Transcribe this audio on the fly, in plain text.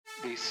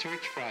the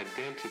search for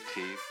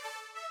identity,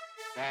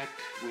 that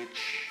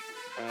which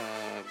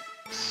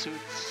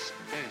suits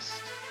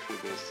best to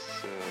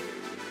this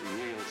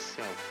real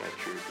self that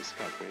you're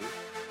discovering.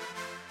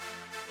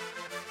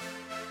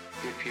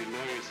 If you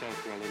know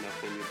yourself well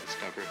enough, then you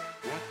discover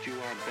what you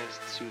are best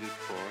suited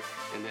for,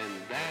 and then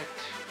that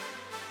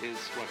is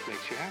what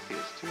makes you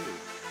happiest too.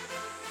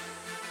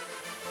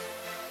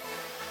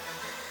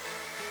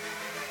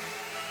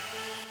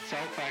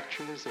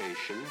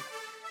 Self-actualization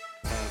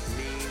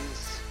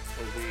means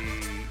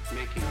the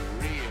making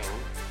real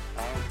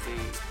of the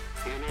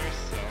inner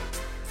self,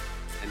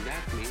 and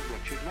that means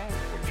what you love,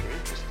 what you're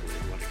interested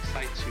in, what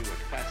excites you, what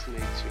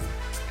fascinates you,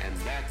 and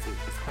that is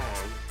the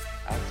cause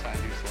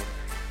outside yourself,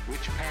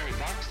 which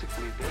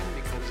paradoxically then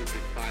becomes a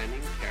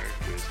defining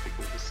characteristic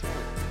of the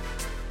self.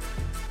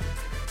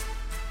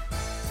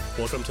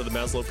 Welcome to the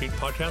Maslow Peak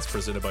Podcast,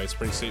 presented by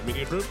Spring State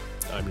Media Group.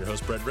 I'm your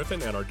host, Brad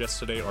Griffin, and our guests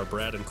today are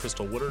Brad and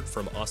Krystal Woodard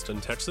from Austin,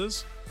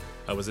 Texas.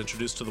 I was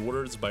introduced to the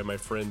Woodards by my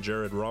friend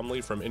Jared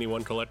Romley from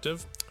Anyone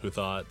Collective, who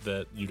thought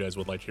that you guys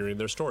would like hearing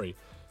their story.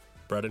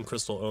 Brad and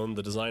Krystal own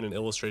the design and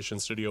illustration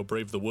studio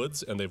Brave the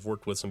Woods, and they've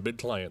worked with some big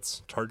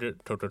clients: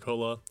 Target,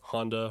 Coca-Cola,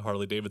 Honda,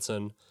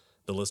 Harley-Davidson.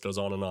 The list goes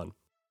on and on.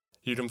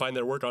 You can find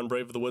their work on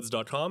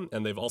bravethewoods.com,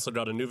 and they've also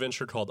got a new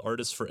venture called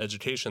Artists for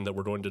Education that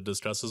we're going to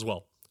discuss as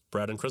well.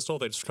 Brad and Krystal,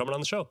 thanks for coming on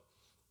the show.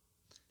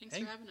 Thanks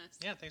for having us.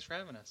 Yeah, thanks for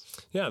having us.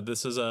 Yeah,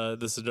 this is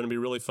going to be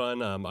really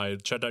fun. I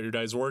checked out your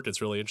guys' work.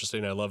 It's really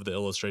interesting. I love the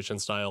illustration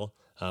style.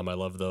 I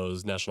love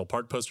those national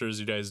park posters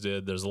you guys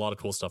did. There's a lot of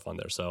cool stuff on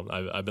there. So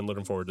I've been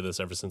looking forward to this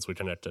ever since we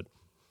connected.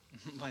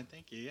 Fine,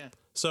 thank you, yeah.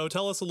 So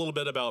tell us a little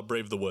bit about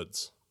Brave the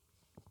Woods.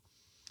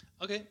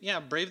 Okay,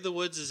 yeah, Brave the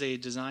Woods is a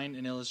design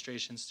and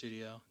illustration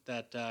studio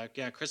that,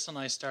 Krystal and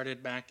I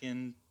started back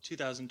in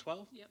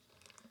 2012. Yep.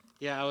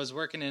 Yeah, I was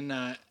working in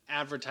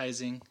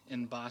advertising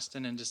in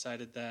Boston and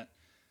decided that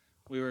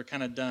we were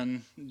kind of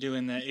done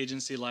doing the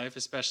agency life,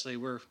 especially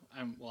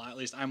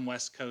I'm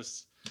West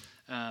Coast,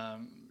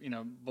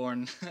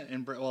 born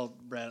in,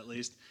 Brad at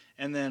least.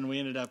 And then we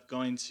ended up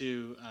going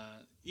to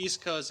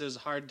East Coast. It was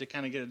hard to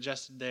kind of get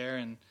adjusted there.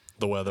 And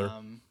the weather.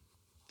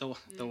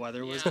 The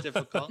weather was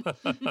difficult.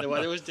 The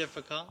weather was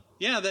difficult.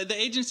 Yeah, the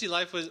agency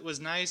life was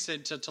nice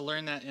to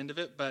learn that end of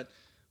it, but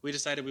we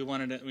decided we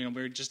wanted to,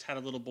 we just had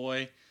a little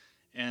boy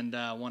and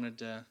wanted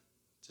to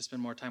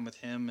spend more time with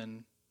him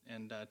and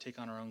take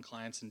on our own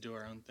clients and do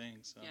our own thing.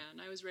 So. Yeah, and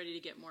I was ready to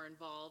get more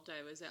involved.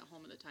 I was at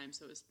home at the time,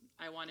 so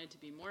I wanted to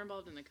be more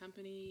involved in the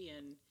company,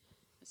 and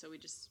so we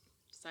just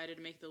decided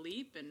to make the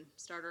leap and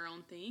start our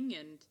own thing,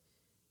 and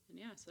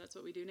yeah, so that's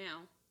what we do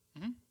now.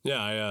 Mm-hmm.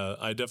 Yeah,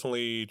 I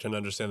definitely can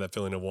understand that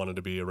feeling of wanting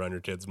to be around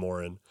your kids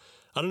more. And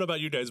I don't know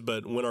about you guys,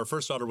 but when our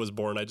first daughter was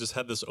born, I just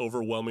had this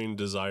overwhelming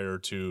desire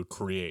to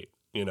create.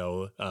 Did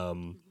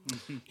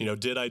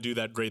I do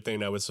that great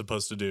thing I was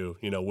supposed to do?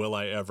 Will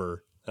I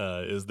ever?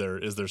 Is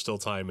there still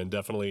time? And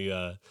definitely,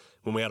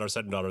 when we had our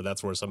second daughter,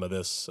 that's where some of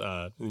this,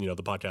 the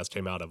podcast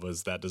came out of,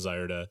 was that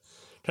desire to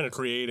kind of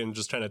create and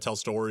just kind of tell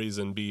stories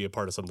and be a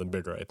part of something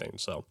bigger, I think.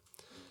 So.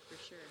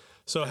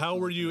 So how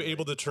were you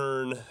able to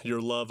turn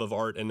your love of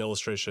art and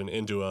illustration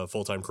into a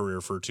full-time career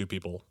for two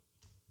people?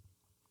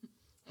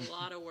 A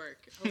lot of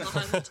work, a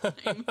lot of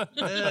time.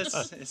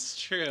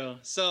 It's true.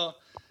 So,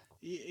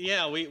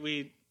 yeah,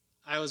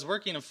 I was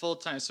working a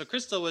full-time. So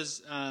Krystal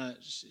was,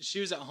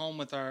 she was at home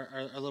with our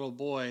little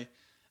boy,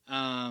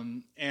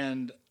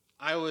 and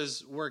I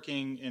was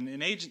working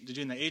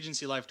doing the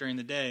agency life during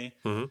the day,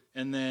 mm-hmm.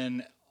 And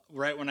then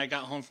right when I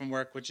got home from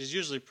work, which is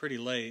usually pretty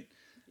late,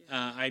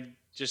 I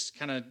just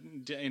kind of,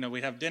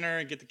 we'd have dinner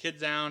and get the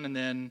kids down, and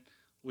then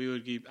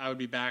I would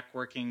be back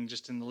working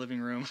just in the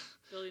living room.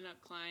 Building up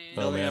clients.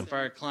 Building up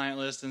our client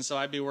list. And so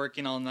I'd be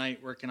working all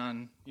night, working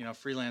on,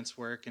 freelance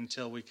work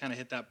until we kind of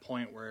hit that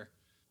point where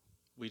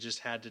we just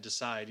had to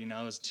decide, it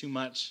was too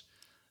much.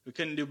 We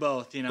couldn't do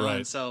both, Right.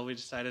 And so we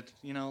decided,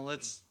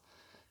 this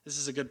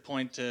is a good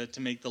point to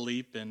make the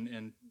leap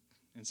and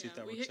see if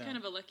that works out. We hit kind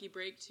of a lucky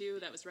break, too.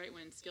 That was right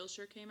when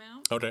Skillshare came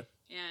out. Okay.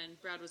 And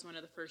Brad was one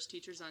of the first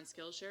teachers on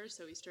Skillshare,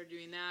 so we started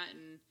doing that,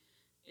 and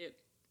it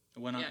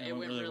went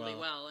really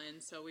well.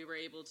 And so we were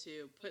able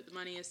to put the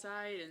money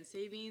aside and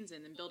savings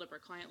and then build up our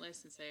client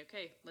list and say,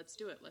 okay, let's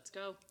do it. Let's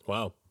go.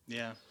 Wow.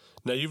 Yeah.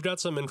 Now, you've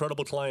got some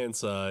incredible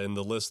clients in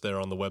the list there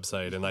on the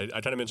website, and I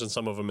kind of mentioned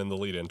some of them in the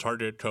lead-in.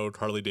 Target, Coke,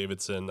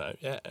 Harley-Davidson.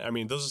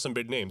 Those are some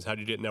big names. How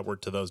do you get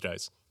networked to those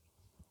guys?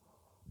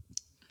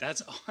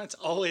 That's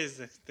always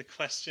the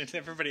question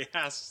everybody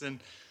asks, and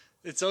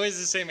it's always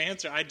the same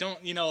answer. I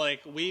don't,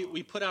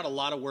 we put out a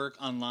lot of work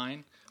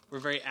online. We're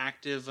very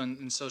active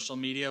in social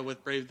media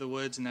with Brave the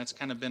Woods, and that's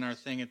kind of been our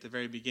thing at the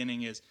very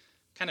beginning, is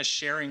kind of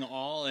sharing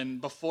all. And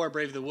before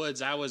Brave the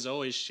Woods, I was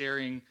always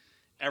sharing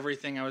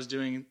everything I was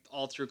doing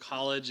all through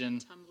college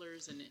and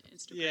Tumblrs and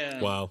Instagram. Yeah.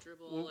 And wow.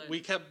 Dribble we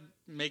kept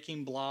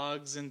making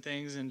blogs and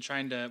things and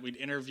we'd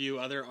interview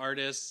other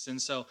artists, and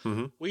so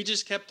mm-hmm. we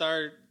just kept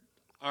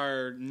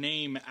our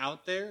name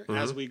out there mm-hmm.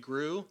 as we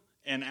grew.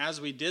 And as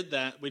we did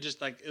that, we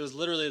just it was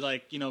literally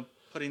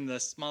putting the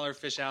smaller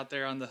fish out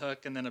there on the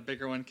hook, and then a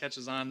bigger one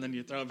catches on, then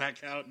you throw it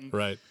back out. And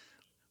right.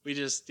 We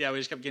just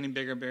kept getting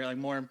bigger and bigger. Like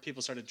more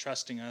people started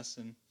trusting us.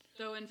 And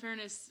though in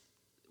fairness,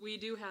 we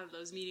do have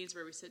those meetings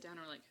where we sit down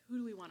and we're like, who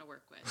do we want to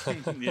work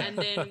with? Yeah. And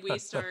then we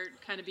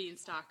start kind of being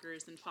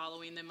stalkers and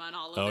following them on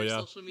all of their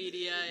social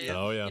media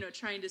and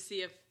trying to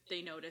see if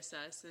they notice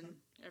us. And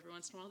every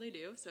once in a while they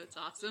do, so it's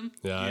awesome.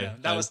 Yeah,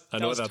 I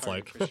know what that's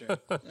like. For sure.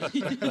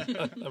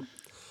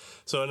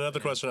 So another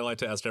question I like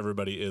to ask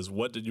everybody is,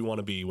 what did you want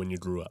to be when you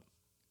grew up?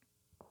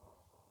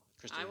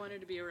 I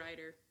wanted to be a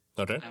writer.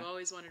 Okay. I've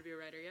always wanted to be a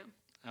writer, yeah.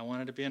 I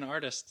wanted to be an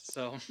artist.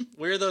 So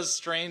we're those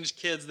strange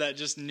kids that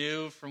just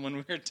knew from when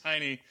we were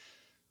tiny,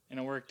 and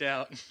it worked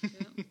out.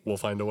 Yeah. We'll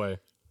find a way.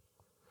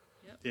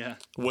 Yep. Yeah.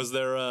 Was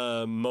there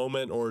a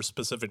moment or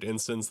specific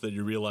instance that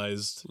you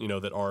realized,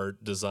 that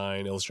art,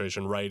 design,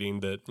 illustration, writing,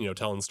 that,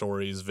 telling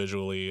stories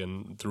visually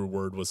and through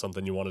word was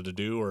something you wanted to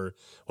do? Or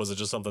was it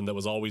just something that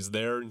was always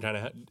there?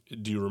 And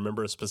do you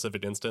remember a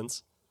specific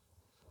instance?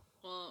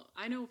 Well,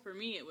 I know for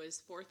me it was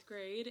 4th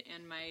grade,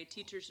 and my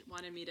teachers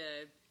wanted me to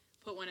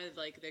put one of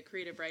the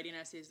creative writing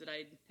essays that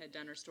I had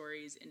done or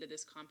stories into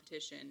this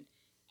competition,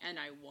 and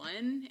I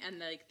won.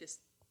 And this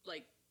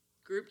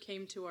group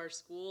came to our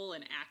school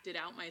and acted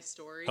out my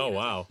story. Oh,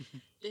 wow!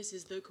 This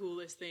is the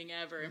coolest thing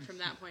ever. And from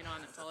that point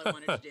on, that's all I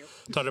wanted to do.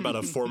 Talk about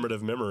a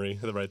formative memory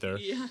right there.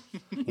 Yeah.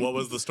 What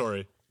was the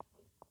story?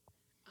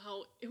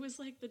 Oh, it was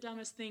the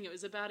dumbest thing. It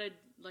was about a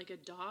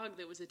dog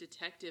that was a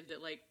detective that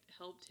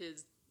helped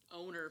his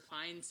owner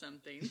find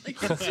something.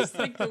 It's just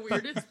the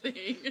weirdest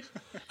thing.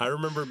 I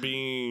remember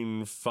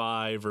being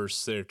 5 or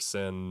 6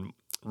 and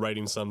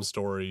writing some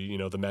story,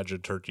 the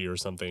magic turkey or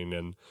something,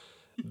 and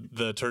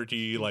the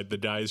turkey, the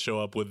guys show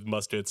up with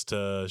muskets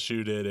to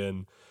shoot it,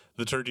 and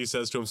the turkey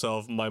says to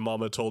himself, "My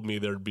mama told me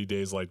there'd be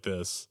days like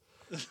this."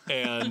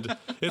 And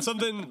it's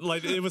something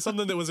it was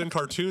something that was in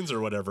cartoons or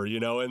whatever,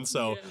 and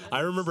so I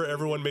remember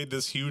everyone made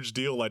this huge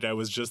deal I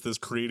was just this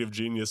creative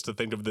genius to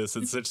think of this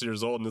at 6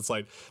 years old, and it's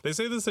they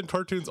say this in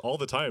cartoons all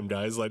the time,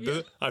 guys.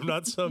 I'm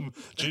not some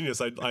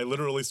genius. I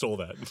literally stole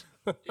that.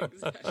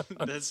 Exactly.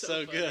 That's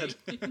so good.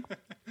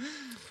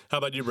 How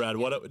about you, Brad?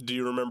 What do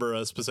you remember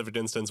a specific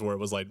instance where it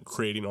was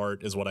creating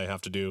art is what I have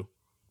to do?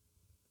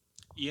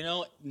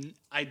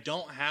 I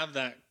don't have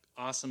that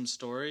awesome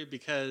story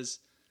because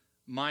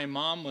my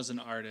mom was an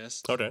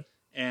artist. Okay.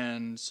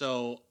 And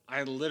so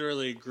I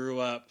literally grew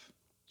up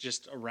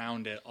just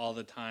around it all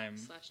the time.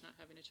 / not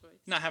having a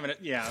choice. Not having it.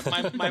 Yeah.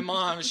 My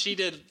mom, she's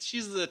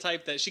the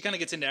type that she kind of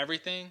gets into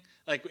everything.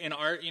 In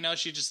art,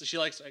 she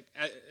likes,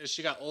 as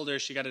she got older,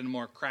 she got into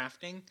more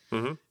crafting.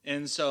 Mm-hmm.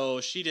 And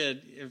so she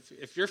did,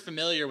 if you're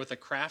familiar with the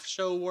craft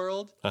show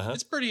world,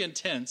 it's pretty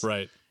intense.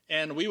 Right.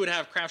 And we would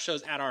have craft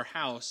shows at our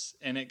house,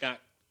 and it got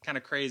kind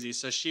of crazy.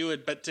 So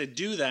but to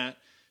do that,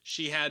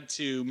 she had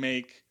to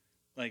make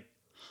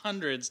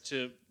hundreds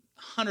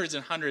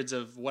and hundreds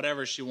of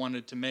whatever she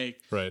wanted to make,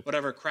 right.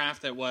 Whatever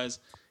craft that was,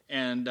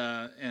 and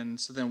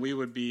so then we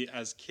would be,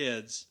 as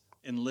kids,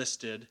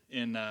 enlisted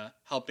in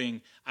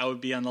helping. I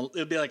would be it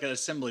would be like an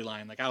assembly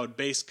line. I would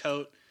base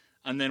coat,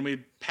 and then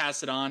we'd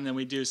pass it on,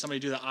 and somebody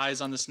do the eyes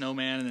on the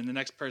snowman, and then the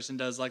next person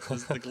does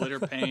the glitter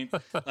paint.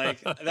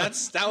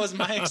 That was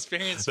my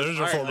experience. There's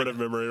your formative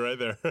memory right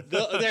there.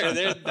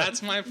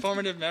 That's my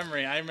formative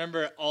memory. I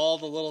remember all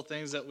the little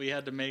things that we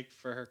had to make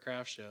for her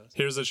craft shows.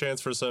 Here's a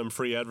chance for some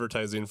free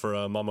advertising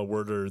for Mama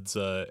Woodard's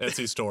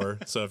Etsy store.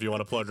 So if you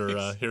want to plug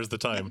her, here's the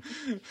time.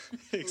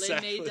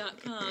 Exactly.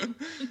 Laymade.com.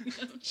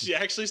 She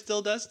actually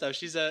still does stuff.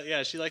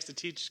 She likes to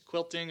teach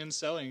quilting and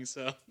sewing.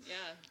 So yeah,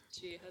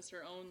 she has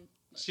her own.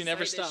 She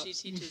never stops. She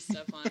teaches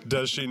stuff on.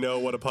 Does she know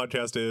what a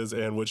podcast is,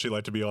 and would she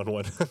like to be on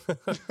one?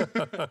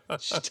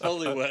 She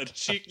totally would.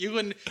 You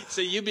wouldn't.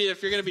 So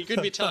if you're gonna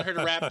be telling her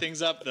to wrap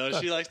things up, though.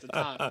 She likes to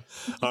talk.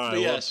 All right.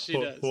 Yes, she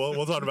does.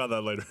 We'll talk about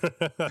that later.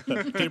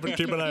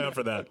 keep an eye out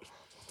for that.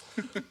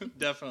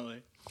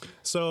 Definitely.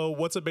 So,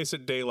 what's a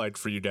basic day like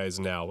for you guys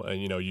now?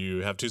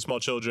 You have 2 small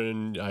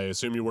children. I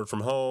assume you work from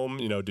home.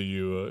 Do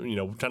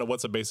you kind of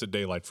what's a basic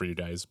day like for you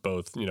guys?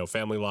 Both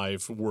family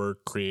life,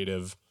 work,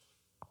 creative.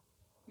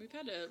 We've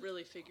had to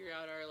really figure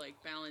out our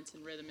balance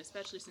and rhythm,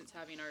 especially since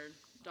having our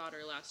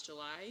daughter last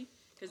July,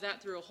 because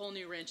that threw a whole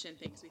new wrench in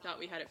things. We thought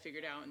we had it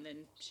figured out, and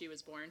then she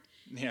was born.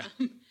 Yeah.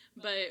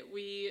 But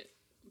we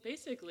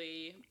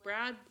basically,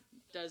 Brad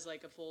does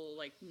a full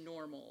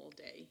normal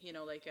day,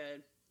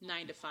 a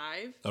 9 to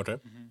 5. Okay.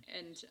 Mm-hmm.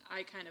 And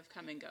I kind of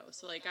come and go.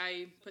 So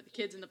I put the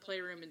kids in the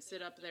playroom and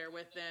sit up there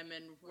with them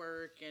and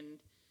work, and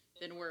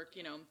then work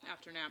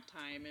after nap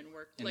time, and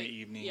work in the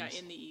evenings. Yeah,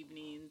 in the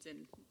evenings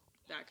and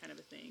that kind of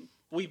a thing.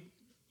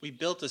 We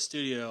built a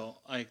studio.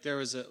 I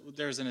guess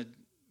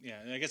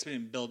we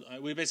didn't build.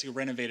 We basically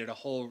renovated a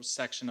whole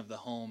section of the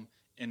home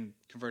and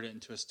converted it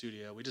into a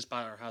studio. We just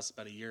bought our house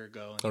about a year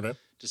ago and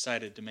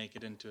decided to make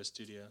it into a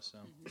studio. So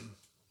it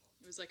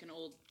was an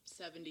old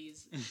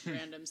 70s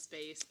random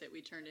space that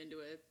we turned into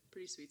a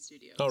pretty sweet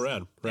studio. Oh,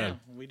 rad. Yeah,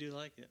 we do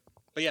like it.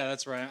 But yeah,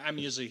 that's right. I'm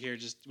usually here.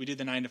 We do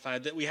the 9 to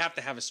 5. That we have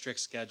to have a strict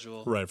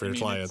schedule. Right, for your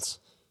clients.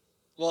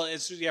 Well,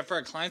 it's for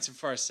our clients and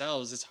for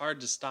ourselves. It's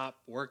hard to stop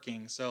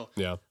working. So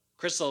yeah.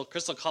 Crystal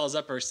calls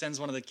up or sends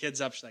one of the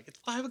kids up. She's like, "It's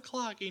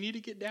 5:00. You need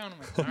to get down." I'm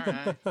like, "All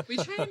right." We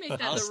try to make that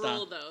the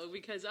rule though,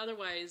 because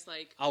otherwise,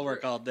 like, I'll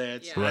work all day.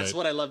 That's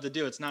what I love to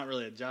do. It's not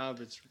really a job.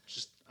 It's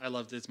just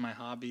it's my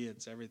hobby.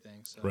 It's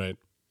everything. So right.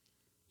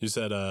 You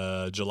said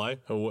July?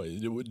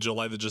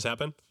 July that just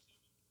happened?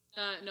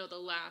 No, the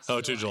last.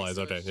 Oh, 2 Julys.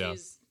 So okay, yeah.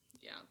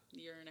 Yeah, a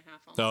year and a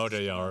half. Almost. Oh,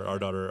 okay, yeah.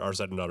 Our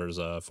second daughter is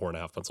 4.5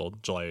 months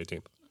old. July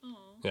 18th. Oh.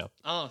 Yeah.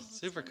 Oh,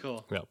 super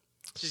cool. Yeah.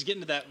 She's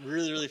getting to that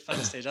really, really fun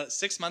stage.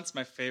 6 months,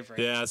 my favorite.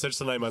 Yeah, 6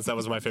 to 9 months. That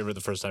was my favorite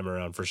the first time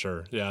around for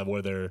sure. Yeah,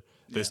 where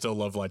they still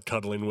love like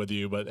cuddling with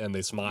you, and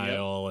they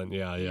smile and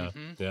yeah.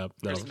 No.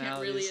 They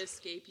can't really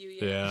escape you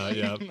yet.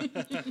 Yeah.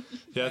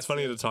 Yeah, it's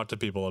funny to talk to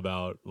people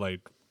about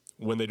like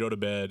when they go to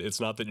bed. It's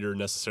not that you're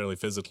necessarily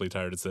physically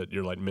tired; it's that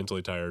you're like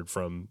mentally tired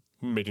from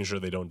making sure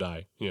they don't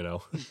die. They're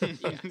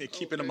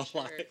keeping them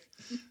alive.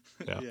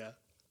 Sure. Yeah.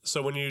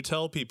 So when you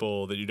tell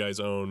people that you guys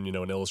own,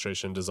 an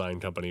illustration design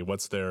company,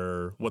 what's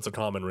a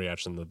common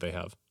reaction that they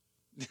have?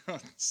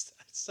 It's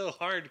so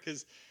hard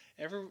because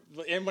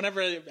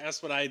whenever I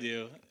ask what I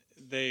do,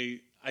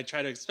 I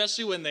try to,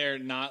 especially when they're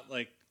not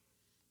like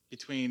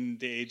between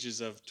the ages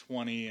of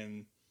 20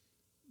 and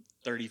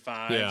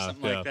 35,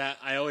 something like that.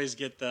 I always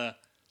get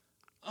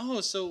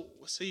so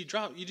you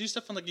do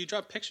stuff on you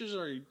draw pictures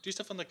or you do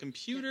stuff on the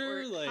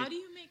computer? Like, how do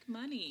you make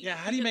money? Yeah,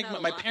 how do you make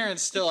money? My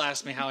parents still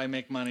ask me how I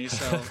make money.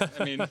 So,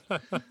 I mean,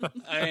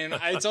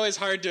 it's always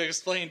hard to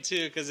explain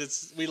too,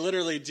 because we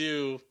literally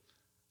do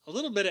a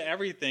little bit of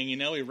everything.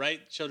 We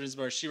write children's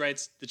books. She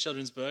writes the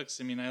children's books.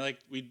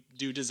 We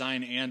do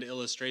design and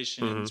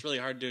illustration. Mm-hmm. And it's really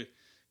hard to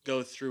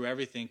go through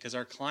everything because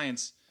our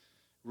clients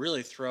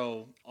really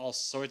throw all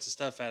sorts of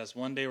stuff at us.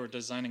 One day we're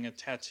designing a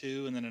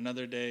tattoo, and then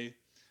another day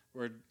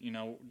we're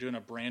doing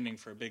a branding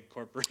for a big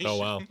corporation. Oh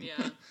wow.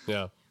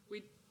 Yeah.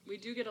 We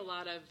do get a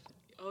lot of,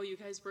 you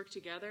guys work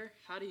together?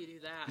 How do you do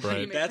that?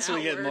 Right. That's what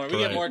we get more. We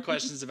get more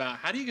questions about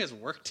how do you guys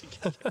work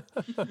together?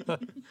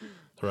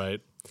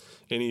 Right.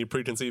 Any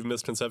preconceived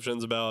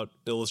misconceptions about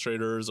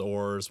illustrators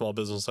or small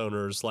business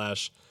owners /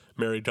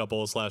 married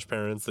couples /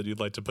 parents that you'd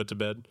like to put to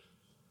bed?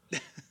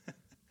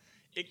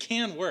 It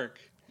can work.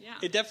 Yeah.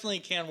 It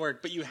definitely can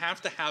work, but you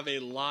have to have a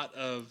lot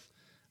of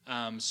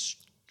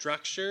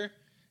structure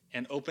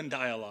and open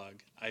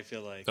dialogue, I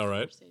feel like. All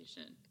right.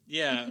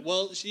 Yeah.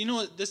 Well,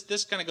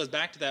 this kind of goes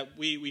back to that.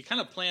 We kind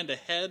of planned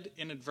ahead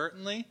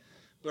inadvertently.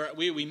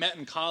 We met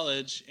in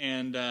college,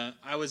 and I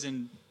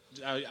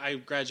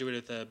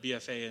graduated with a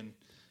BFA in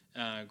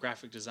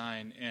graphic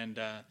design, and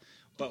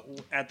but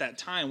at that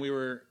time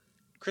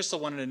Krystal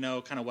wanted to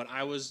know kind of what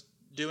I was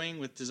doing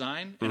with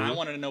design, and I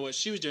wanted to know what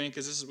she was doing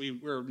because we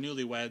were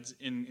newlyweds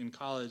in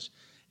college,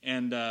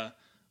 and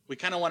we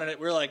kind of wanted it.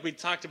 We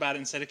talked about it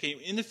and said, okay,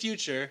 in the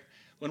future,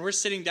 when we're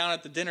sitting down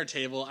at the dinner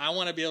table, I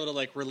want to be able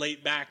to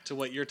relate back to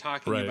what you're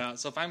talking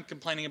about. So if I'm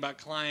complaining about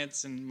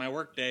clients and my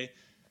work day,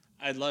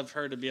 I'd love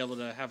her to be able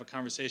to have a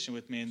conversation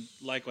with me. And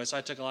likewise, so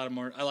I took I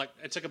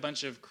took a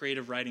bunch of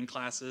creative writing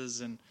classes,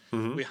 and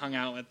we hung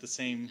out at the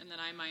same. And then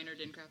I minored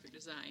in graphic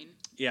design.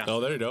 Yeah. Oh,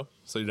 there you go.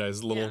 So you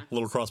guys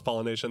little cross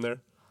pollination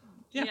there.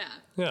 Yeah.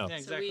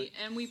 Exactly.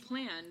 So we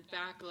planned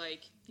back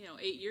 8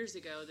 years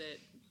ago that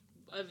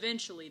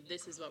eventually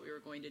this is what we were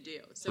going to do.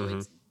 So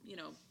it's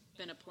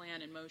been a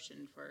plan in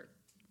motion for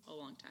a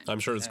long time. I'm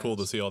sure it's cool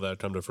to see all that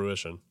come to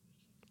fruition.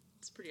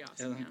 It's pretty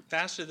awesome. Yeah.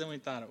 Faster than we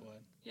thought it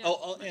would. Yeah,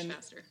 much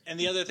faster. And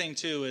the other thing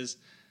too is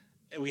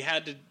we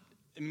had to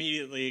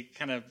immediately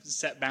kind of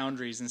set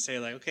boundaries and say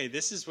okay,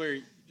 this is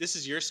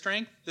your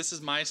strength, this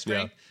is my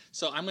strength. Yeah.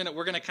 So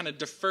we're gonna kind of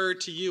defer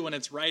to you when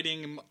it's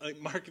writing,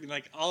 marketing,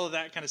 all of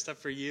that kind of stuff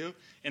for you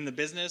in the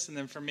business, and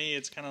then for me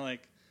it's kind of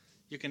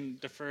you can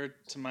defer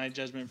to my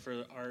judgment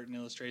for art and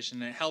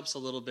illustration. And it helps a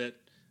little bit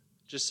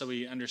just so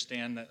we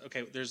understand that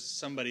okay, there's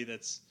somebody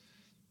that's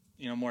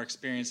more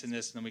experience in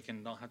this, and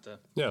then don't have to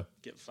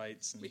get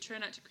fights. And we try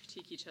not to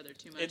critique each other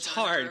too much. It's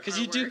hard because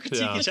you do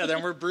critique each other,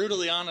 and we're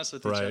brutally honest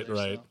with each other.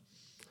 Right.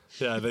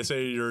 So. Yeah, they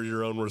say you're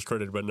your own worst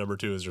critic, but number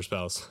 2 is your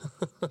spouse.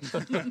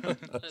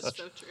 That's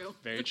so true.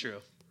 Very true.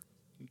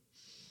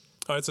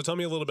 All right, so tell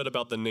me a little bit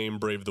about the name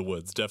Brave the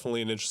Woods.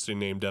 Definitely an interesting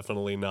name.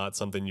 Definitely not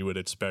something you would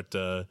expect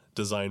a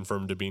design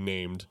firm to be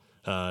named.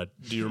 Do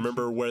you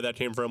remember where that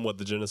came from? What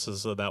the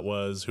genesis of that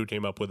was? Who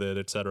came up with it,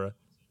 etc.?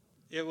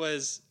 It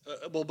was,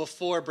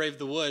 before Brave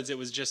the Woods, it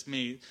was just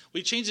me.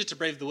 We changed it to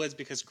Brave the Woods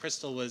because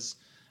Krystal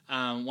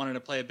wanted to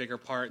play a bigger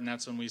part, and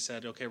that's when we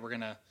said, okay,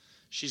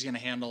 she's going to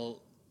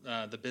handle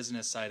the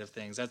business side of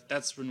things.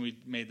 That's when we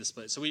made the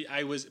split. So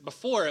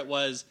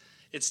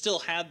it still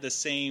had the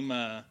same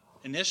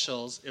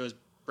initials. It was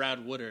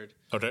Brad Woodard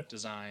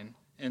design.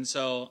 And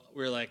so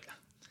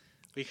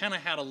we kind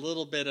of had a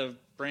little bit of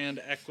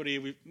brand equity.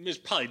 We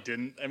probably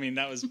didn't.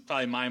 That was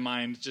probably my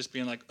mind just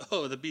being the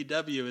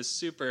BW is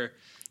super...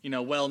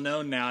 well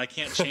known now. I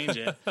can't change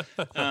it.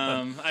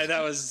 I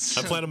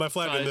planted my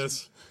flag in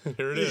this.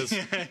 Here it is.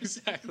 Yeah,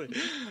 exactly.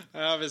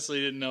 I obviously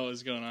didn't know what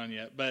was going on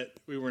yet, but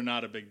we were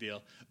not a big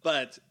deal.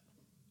 But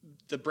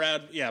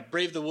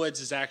Brave the Woods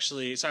is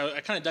actually, so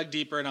I kind of dug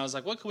deeper and I was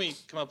like, what can we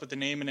come up with the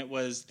name? And it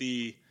was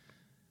the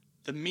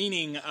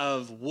meaning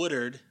of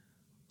Woodard.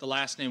 The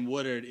last name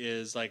Woodard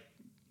is like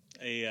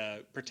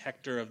a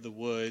protector of the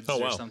woods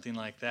or something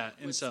like that.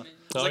 And so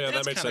I was like,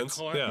 that makes sense.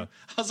 Corny. Yeah.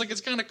 I was like,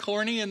 it's kind of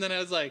corny. And then I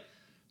was like,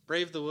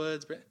 Brave the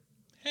Woods.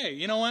 Hey,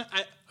 you know what?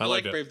 I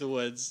like Brave the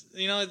Woods.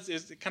 You know,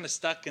 it kind of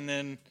stuck, and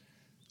then...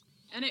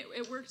 And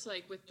it works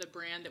like with the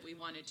brand that we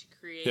wanted to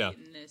create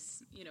and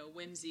this,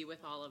 whimsy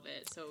with all of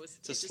it. So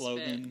it's a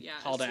slogan,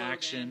 call to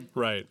action.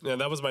 Right.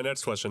 And that was my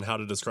next question, how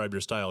to describe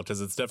your style,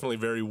 because it's definitely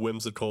very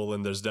whimsical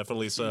and there's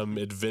definitely some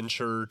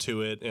adventure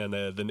to it, and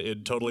then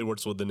it totally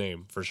works with the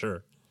name, for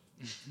sure.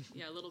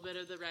 Yeah, a little bit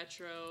of the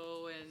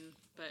retro,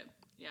 but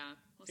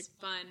it's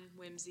fun,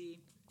 whimsy.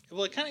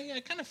 Well, it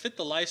kind of fit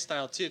the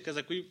lifestyle too, because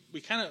like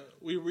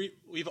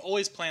we've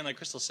always planned, like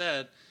Krystal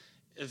said.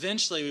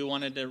 Eventually, we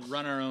wanted to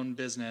run our own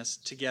business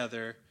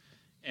together,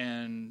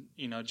 and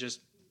just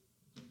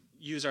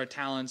use our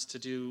talents to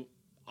do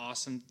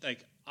awesome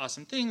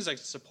things, like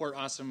support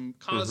awesome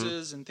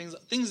causes and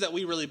things that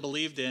we really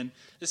believed in.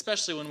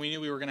 Especially when we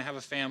knew we were going to have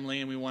a family,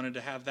 and we wanted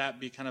to have that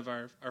be kind of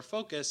our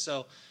focus.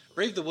 So,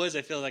 Brave the Woods,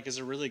 I feel like, is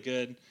a really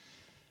good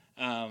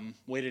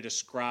way to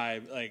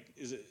describe who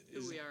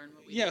we are and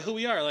what we do. Who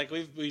we are. Like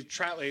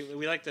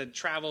we like to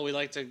travel, we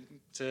like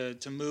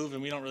to move,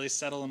 and we don't really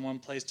settle in one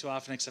place too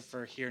often, except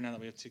for here now that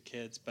we have 2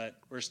 kids. But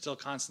we're still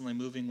constantly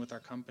moving with our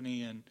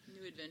company and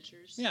new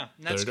adventures. Yeah,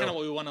 and that's kind of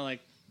what we want to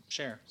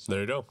share. So.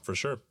 There you go, for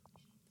sure.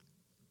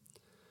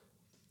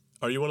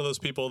 Are you one of those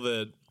people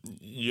that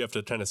you have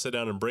to kind of sit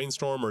down and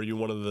brainstorm, or are you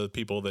one of the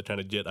people that kind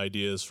of get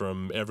ideas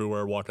from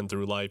everywhere walking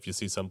through life? You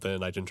see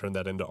something, I can turn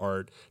that into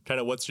art. Kind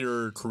of what's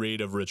your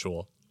creative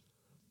ritual?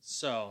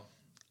 So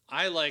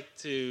I like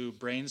to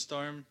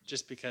brainstorm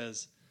just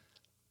because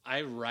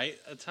I write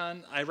a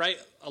ton. I write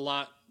a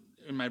lot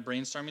in my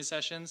brainstorming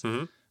sessions.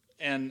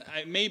 And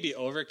I may be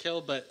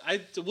overkill, but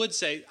I would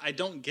say I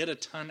don't get a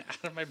ton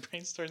out of my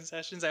brainstorming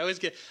sessions. I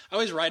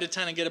always write a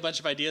ton and get a bunch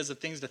of ideas of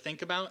things to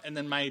think about, and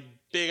then my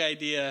big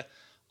idea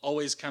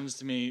always comes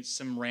to me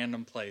some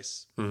random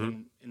place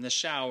in the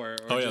shower.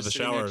 Or the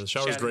shower. The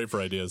shower's great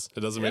for ideas. It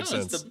doesn't make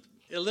sense.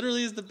 It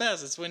literally is the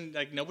best. It's when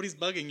nobody's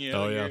bugging you.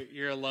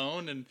 You're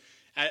alone, and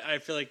I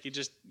feel like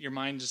your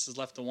mind just is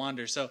left to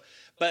wander. So,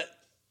 but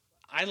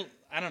I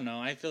don't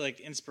know. I feel like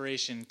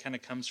inspiration kind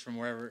of comes from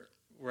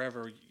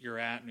wherever you're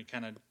at, and we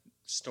kind of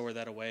store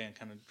that away and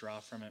kind of draw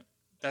from it.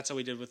 That's how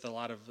we did with a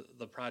lot of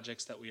the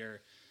projects that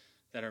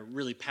are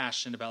really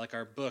passionate about, like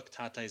our book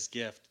Tatay's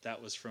Gift. That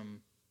was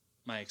from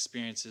my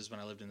experiences when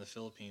I lived in the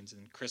Philippines,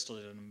 and Krystal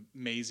did an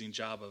amazing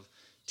job of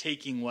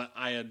taking what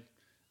I had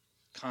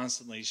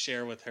constantly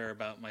share with her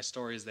about my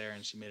stories there,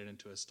 and she made it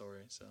into a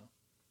story. So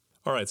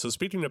all right, so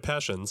speaking of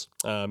passions,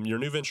 your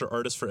new venture,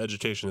 Artists for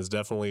Education, is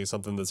definitely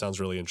something that sounds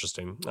really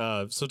interesting.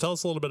 So tell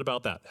us a little bit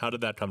about that. How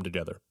did that come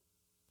together?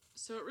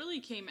 So it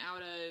really came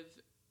out of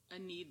a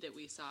need that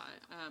we saw.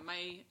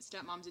 My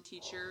stepmom's a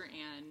teacher,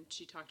 and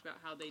she talked about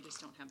how they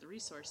just don't have the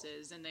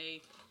resources, and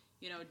they,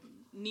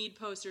 need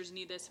posters,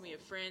 need this. And we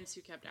have friends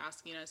who kept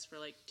asking us for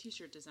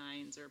T-shirt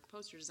designs or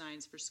poster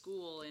designs for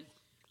school, and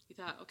we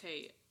thought,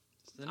 okay,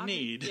 the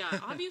need. Yeah,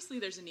 obviously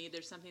there's a need.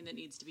 There's something that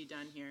needs to be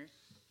done here.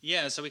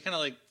 Yeah, so we kind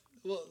of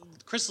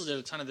Krystal did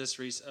a ton of this,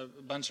 a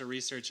bunch of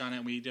research on it.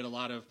 And we did a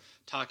lot of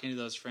talking to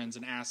those friends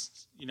and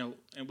asked,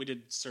 and we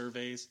did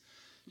surveys,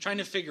 trying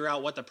to figure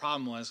out what the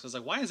problem was. Because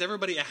why is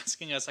everybody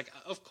asking us?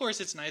 Of course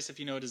it's nice if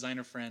you know a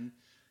designer friend,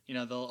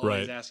 they'll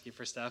always ask you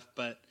for stuff.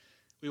 But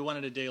we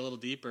wanted to dig a little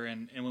deeper,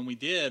 and when we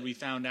did, we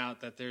found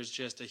out that there's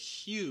just a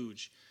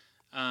huge,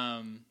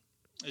 there's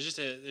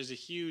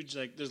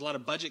a lot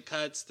of budget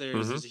cuts.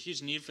 There's a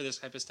huge need for this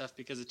type of stuff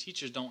because the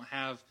teachers don't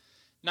have,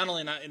 not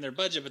only not in their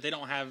budget, but they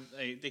don't have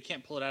they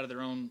can't pull it out of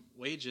their own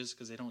wages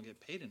because they don't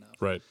get paid enough.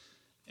 Right.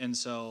 And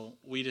so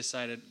we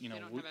decided, they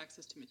don't have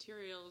access to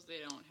materials. They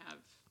don't have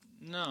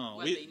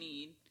what they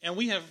need. And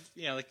we have,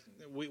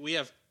 we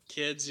have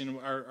kids.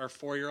 Our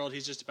 4-year-old,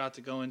 he's just about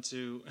to go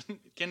into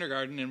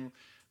kindergarten, and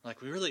we're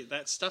we really,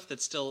 that stuff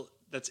that's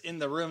in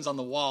the rooms on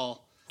the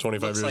wall.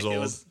 25 years old.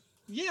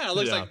 It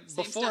looks like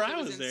same before I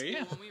was there.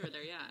 Yeah, when we were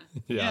there.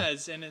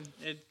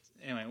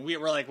 Anyway,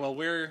 we're like, well,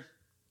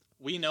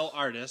 we know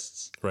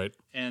artists, right?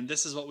 And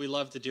this is what we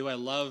love to do. I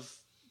love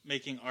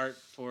making art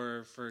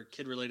for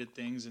kid related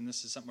things, and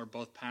this is something we're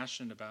both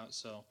passionate about.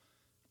 So,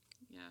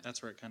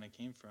 that's where it kind of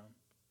came from.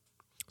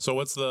 So,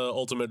 what's the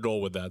ultimate goal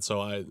with that? So,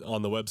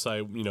 on the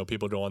website,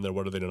 people go on there.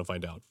 What are they going to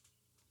find out?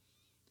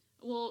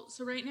 Well,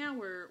 so right now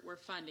we're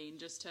funding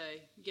just to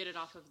get it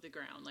off of the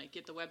ground,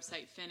 get the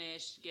website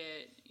finished,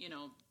 get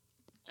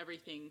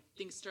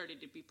things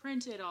started to be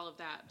printed, all of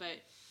that.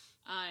 But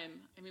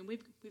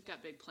we've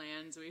got big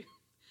plans.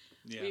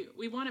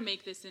 We want to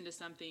make this into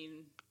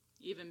something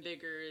even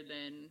bigger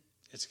than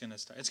it's gonna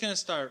start. It's gonna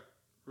start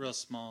real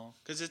small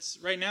because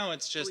right now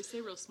it's just. We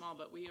say real small,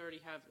 but we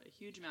already have a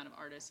huge amount of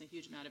artists and a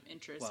huge amount of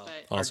interest. Well,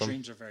 but our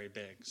dreams are very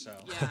big, so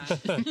yeah,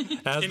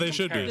 as they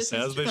should be.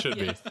 As they should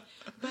be.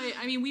 But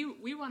I mean,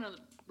 we want to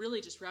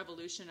really just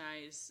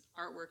revolutionize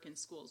artwork in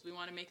schools. We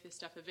want to make this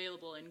stuff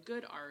available in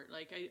good art.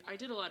 Like I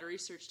did a lot of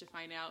research to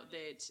find out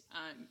that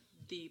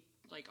the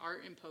like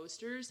art and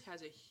posters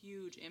has a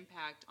huge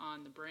impact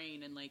on the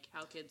brain and like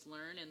how kids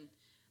learn, and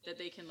that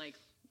they can like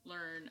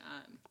learn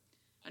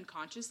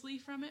unconsciously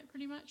from it,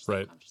 pretty much.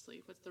 Right.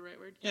 Subconsciously. What's the right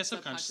word? Yeah,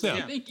 subconsciously.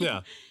 Yeah. Thank you.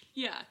 Yeah.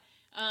 Yeah.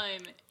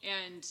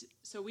 And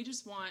so we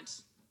just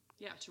want,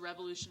 to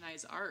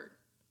revolutionize art.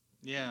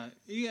 Yeah,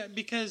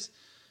 because,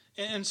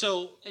 and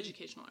so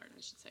educational art,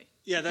 I should say.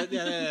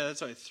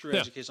 That's right, through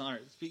educational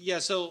art. Yeah,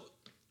 so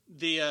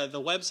the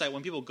website,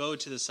 when people go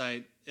to the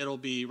site, it'll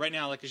be right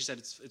now, like you said,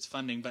 it's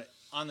funding, but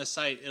on the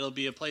site it'll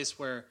be a place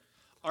where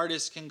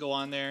artists can go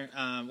on there,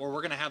 or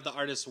we're going to have the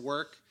artist's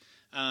work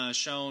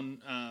shown.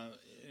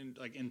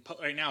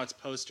 Right now it's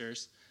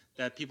posters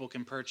that people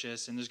can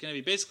purchase, and there's going to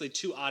be basically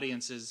two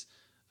audiences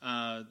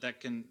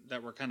that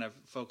we're kind of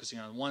focusing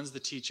on. One's the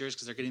teachers,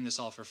 because they're getting this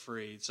all for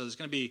free. So they're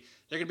going to be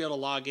able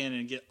to log in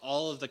and get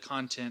all of the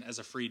content as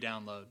a free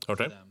download for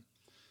them.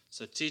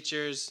 So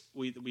teachers,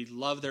 we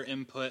love their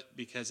input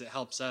because it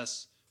helps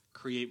us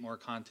create more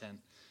content.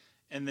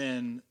 And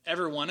then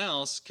everyone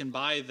else can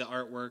buy the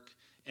artwork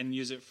and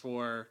use it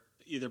for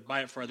either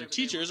buy it for other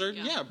teachers or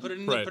put it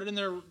in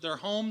their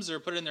homes or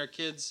put it in their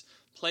kids'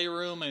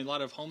 playroom. And a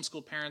lot of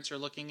homeschool parents are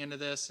looking into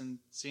this and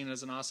seeing it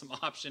as an awesome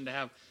option to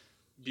have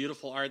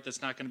beautiful art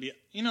that's not going to be,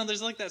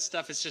 there's like that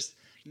stuff. It's just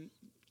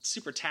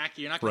super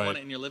tacky. You're not going to want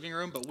it in your living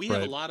room, but we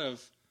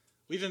have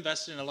we've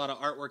invested in a lot of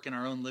artwork in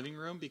our own living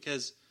room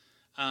because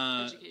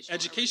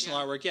educational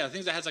artwork,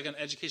 things that has like an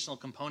educational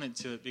component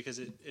to it, because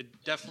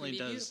it definitely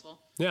does. Beautiful.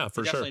 Yeah,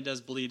 for sure. Definitely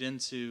does bleed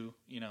into,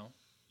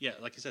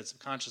 like I said,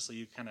 subconsciously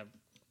you kind of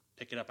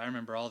pick it up. I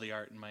remember all the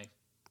art in my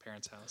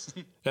parents' house.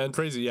 And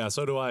crazy,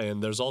 so do I.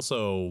 And there's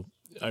also,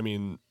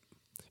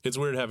 it's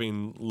weird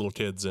having little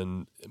kids,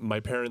 and my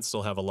parents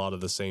still have a lot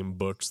of the same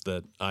books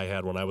that I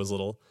had when I was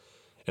little.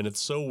 And it's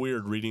so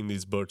weird reading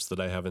these books that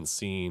I haven't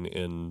seen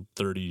in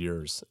 30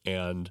 years.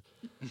 And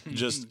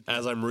just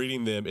as I'm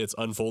reading them, it's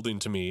unfolding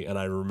to me, and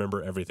I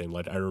remember everything.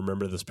 Like, I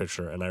remember this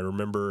picture, and I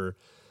remember,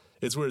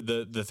 it's weird.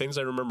 The things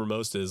I remember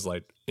most is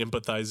like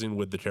empathizing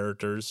with the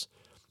characters.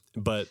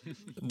 But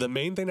the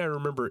main thing I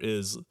remember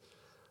is,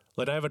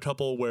 like, I have a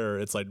couple where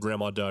it's like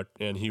Grandma Duck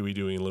and Huey,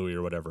 Dewey, and Louie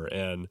or whatever,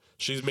 and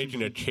she's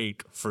making a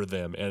cake for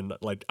them and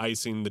like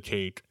icing the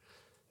cake.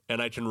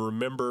 And I can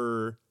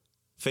remember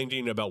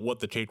thinking about what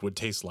the cake would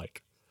taste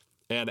like.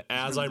 And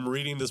as I'm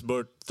reading this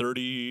book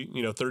 30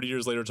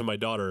 years later to my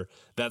daughter,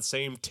 that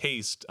same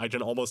taste, I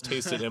can almost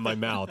taste it in my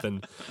mouth.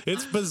 And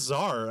it's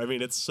bizarre.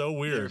 It's so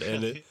weird.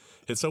 And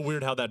it's so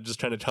weird how that just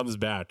kind of comes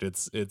back.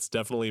 It's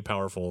definitely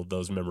powerful,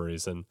 those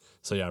memories. And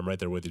so, I'm right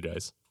there with you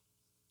guys.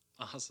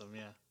 Awesome.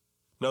 Yeah.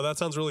 No, that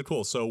sounds really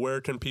cool. So where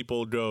can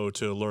people go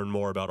to learn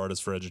more about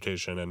Artists for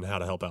Education and how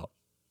to help out?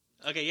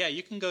 Okay,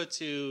 you can go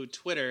to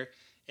Twitter,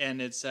 and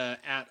it's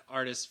at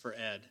Artists for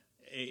Ed,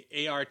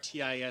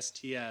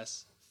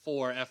 ARTISTS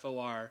for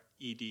FORED.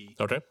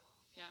 Okay.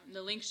 Yeah, and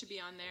the link should be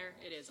on there.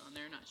 It is on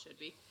there, not should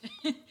be.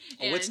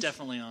 It's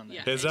definitely on there.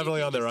 Yeah, it's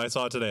definitely on there. I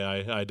saw it today.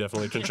 I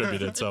definitely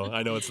contributed, so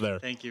I know it's there.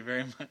 Thank you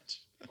very much.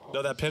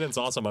 No, that pennant's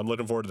awesome. I'm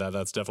looking forward to that.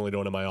 That's definitely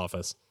going in my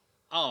office.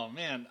 Oh,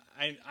 man.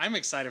 I'm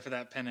excited for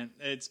that pennant.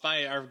 It's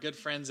by our good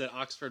friends at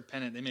Oxford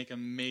Pennant. They make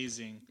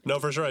amazing. No,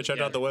 for sure. I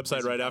checked out the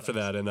website right after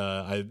that, and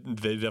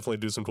they definitely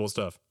do some cool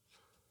stuff.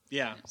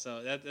 Yeah,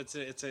 so it's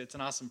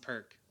an awesome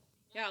perk.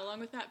 Yeah, along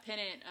with that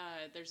pennant,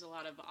 there's a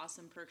lot of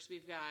awesome perks.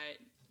 We've got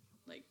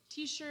like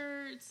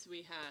T-shirts,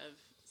 we have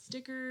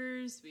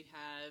stickers, we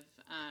have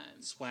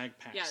swag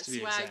packs. Yeah,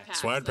 swag packs.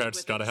 Swag packs,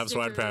 like gotta have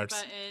swag packs.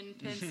 Button,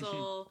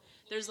 pencil.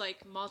 There's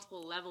like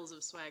multiple levels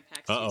of swag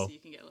packs too, so you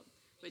can get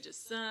with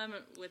just some,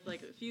 with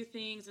like a few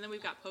things, and then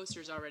we've got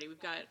posters already.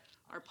 We've got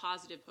our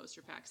positive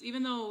poster packs.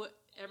 Even though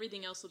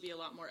everything else will be a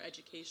lot more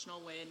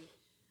educational when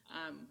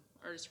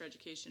Artists for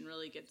Education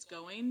really gets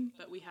going,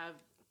 but we have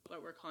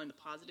what we're calling the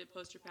positive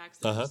poster packs.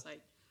 They're just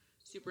like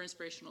super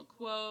inspirational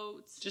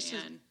quotes. Just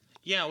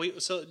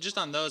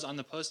on those, on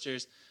the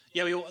posters,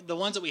 the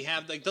ones that we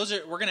have, like those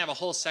we're gonna have a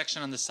whole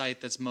section on the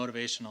site that's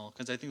motivational,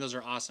 because I think those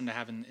are awesome to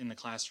have in the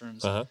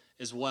classrooms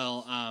as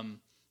well.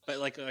 But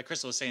like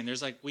Krystal was saying,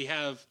 there's like we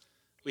have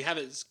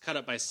it cut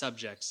up by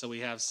subjects, so we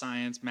have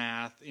science,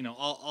 math,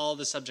 all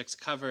the subjects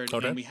covered,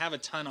 and we have a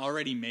ton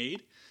already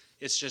made.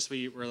 It's just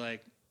we're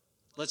like,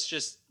 let's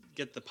just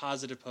get the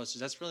positive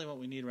posters. That's really what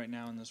we need right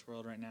now in this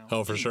world right now.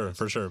 Oh, for sure.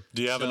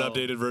 Do you have an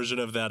updated version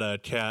of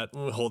that cat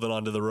holding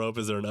onto the rope?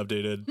 Is there an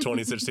updated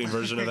 2016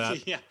 version of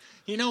that? Yeah.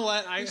 You know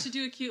what? We should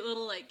do a cute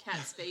little like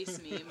cat space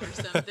meme or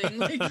something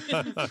like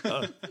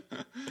that.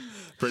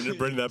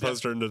 Bring that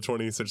poster into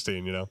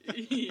 2016,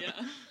 Yeah.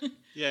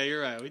 Yeah,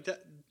 you're right.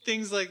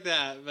 Things like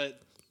that,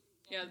 but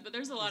but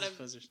there's a lot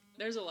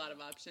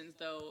of options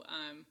though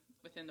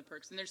within the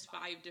perks, and there's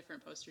 5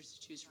 different posters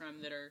to choose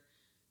from that are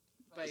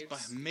by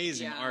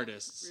amazing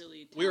artists.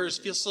 Really talented.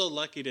 We feel so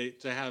lucky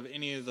to have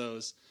any of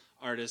those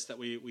artists that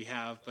we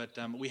have, but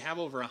we have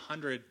over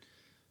 100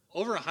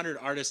 over 100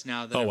 artists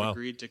now that have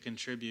agreed to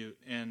contribute,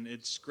 and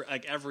it's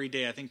like every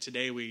day. I think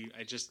today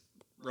I just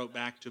wrote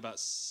back to about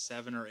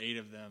 7 or 8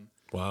 of them.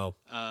 Wow.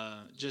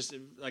 Just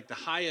like the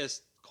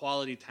highest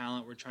quality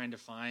talent we're trying to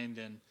find,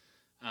 and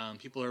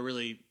people are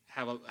really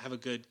have a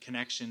good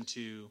connection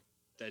to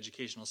the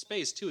educational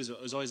space too.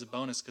 Is always a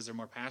bonus because they're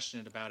more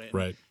passionate about it.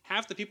 Right. And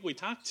half the people we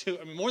talk to,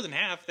 I mean, more than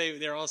half,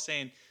 they're all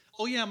saying,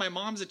 "Oh yeah, my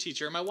mom's a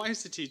teacher, my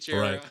wife's a teacher,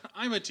 right. or,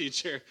 I'm a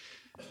teacher,"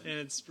 and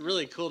it's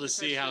really cool to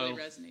see how it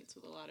really resonates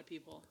with a lot of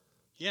people.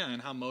 Yeah,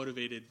 and how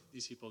motivated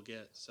these people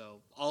get.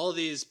 So all of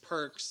these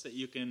perks that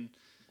you can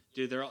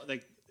do, they're all,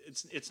 like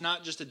it's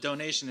not just a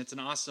donation. It's an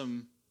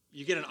awesome.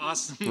 You get an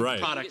awesome right.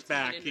 product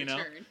back. You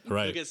know,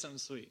 right? You get something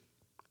sweet.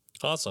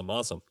 Awesome.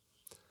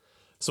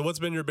 So what's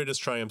been your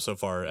biggest triumph so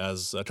far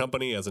as a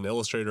company, as an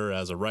illustrator,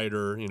 as a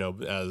writer,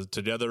 as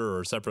together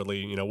or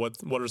separately,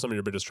 what are some of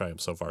your biggest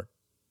triumphs so far?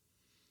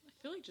 I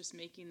feel like just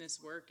making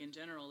this work in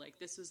general, like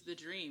this is the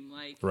dream.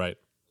 Like right.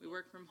 We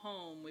work from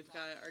home. We've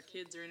got our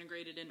kids are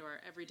integrated into our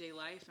everyday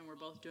life, and we're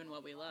both doing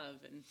what we love,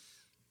 and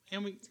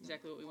it's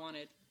exactly what we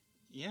wanted.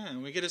 Yeah,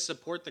 and we get to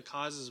support the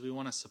causes we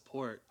want to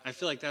support. I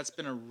feel like that's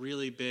been a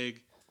really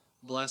big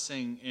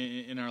blessing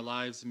in our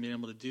lives and being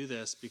able to do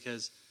this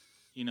because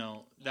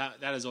that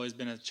has always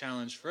been a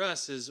challenge for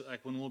us is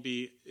like when we'll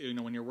be,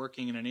 when you're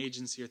working in an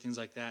agency or things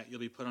like that,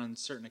 you'll be put on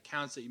certain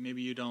accounts that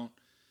maybe you don't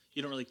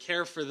really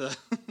care for the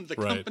right.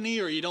 company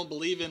or you don't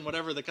believe in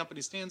whatever the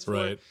company stands for.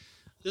 Right.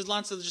 There's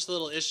lots of just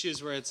little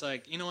issues where it's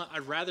like,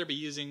 I'd rather be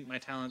using my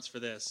talents for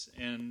this.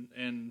 And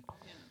yeah.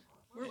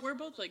 We're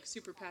both like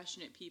super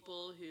passionate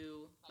people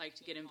who like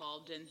to get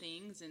involved in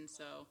things. And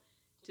so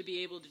to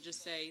be able to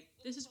just say,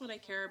 this is what I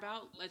care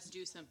about, let's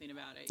do something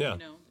about it. Yeah.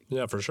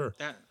 Yeah, for sure.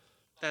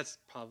 That's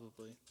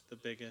probably the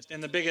biggest.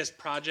 And the biggest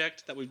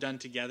project that we've done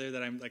together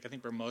that I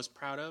think we're most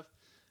proud of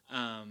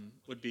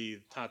would be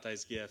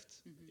Tatai's Gift,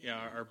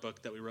 our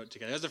book that we wrote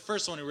together. That was the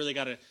first one we really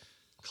got to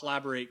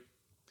collaborate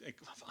like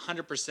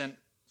 100%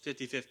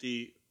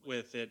 50-50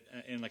 with it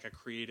in like a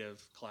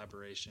creative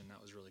collaboration.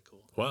 That was really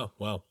cool.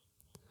 Wow.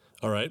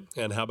 All right.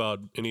 And how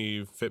about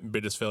any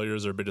biggest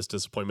failures or biggest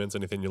disappointments?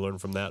 Anything you learned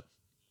from that?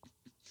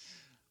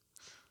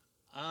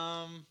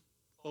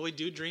 Well, we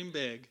do dream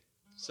big.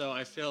 So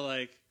I feel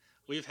like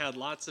we've had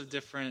lots of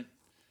different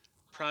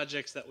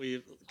projects that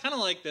we've kind of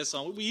like this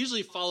one. We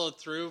usually follow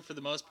through for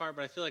the most part,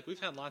 but I feel like we've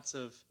had lots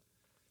of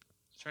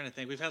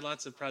we've had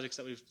lots of projects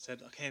that we've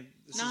said, okay,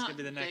 this is going to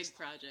be the next big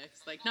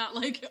projects, like not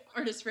like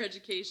Artists for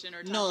Education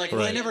or no, like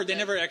right. they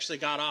never actually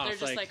got off. They're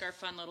just like our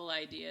fun little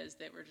ideas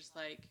that were just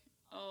like,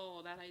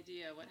 oh, that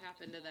idea, what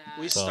happened to that?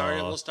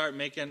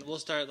 We'll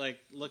start like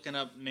looking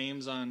up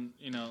names on,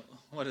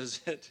 what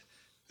is it?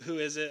 Who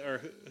is it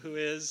or who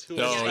is?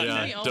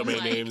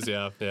 Domain names,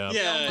 yeah. We own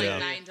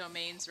 9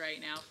 domains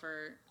right now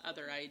for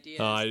other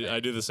ideas. I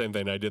do the same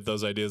thing. I did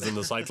those ideas in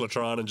the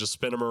cyclotron and just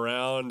spin them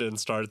around and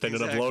start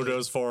thinking of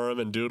logos for them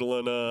and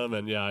doodling them.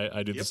 And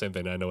I do the same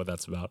thing. I know what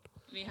that's about.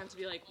 And you have to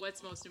be like,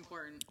 what's most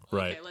important?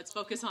 Right. Okay, let's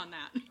focus on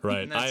that.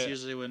 Right. And that's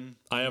usually when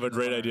I have a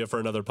great idea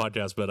for another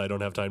podcast, but I don't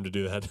have time to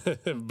do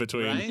that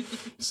between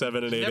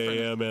 7 and 8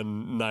 a.m.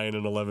 and 9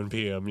 and 11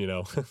 p.m.,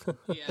 Yeah.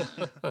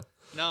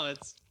 No,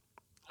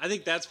 I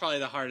think that's probably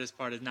the hardest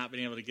part is not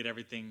being able to get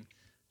everything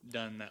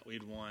done that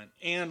we'd want.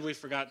 And we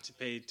forgot to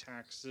pay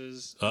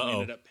taxes. We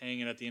ended up paying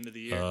it at the end of the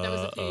year. That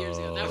was a few years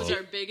ago. That was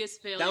our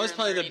biggest failure. That was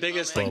probably the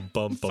biggest thing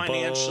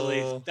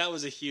financially. That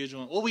was a huge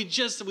one. Well, we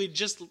just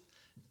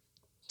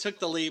took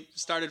the leap,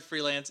 started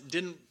freelance,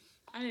 didn't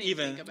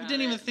even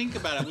think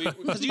about it.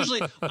 Because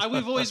usually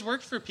we've always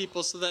worked for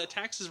people, so the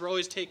taxes were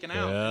always taken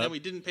out, and then we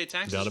didn't pay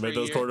taxes. Got to make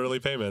those quarterly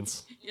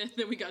payments. Yeah,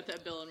 then we got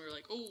that bill, and we were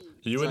like, "Oh."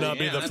 You would not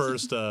be the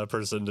first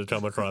person to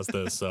come across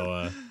this,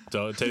 so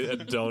don't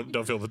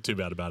feel too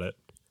bad about it.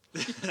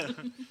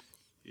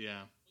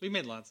 Yeah, we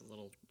made lots of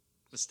little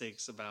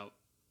mistakes about.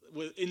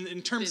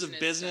 In terms of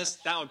business,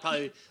 that would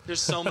probably, there's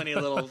so many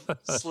little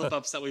slip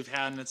ups that we've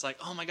had, and it's like,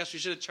 oh my gosh, we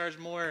should have charged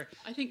more.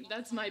 I think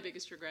that's my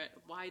biggest regret.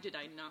 Why did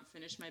I not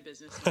finish my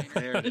business minor?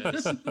 There it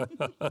is.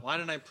 Why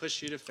didn't I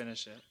push you to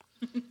finish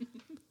it?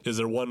 Is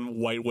there one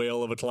white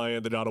whale of a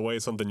client that got away,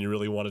 something you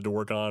really wanted to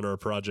work on, or a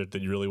project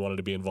that you really wanted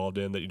to be involved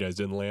in that you guys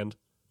didn't land?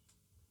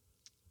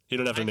 You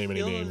don't have to name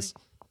any names.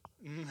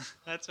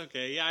 That's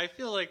okay. Yeah, I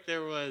feel like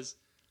there's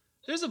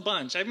a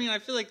bunch. I mean, I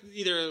feel like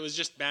either it was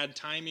just bad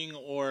timing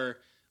or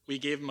we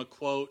gave them a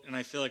quote, and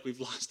I feel like we've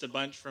lost a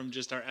bunch from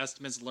just our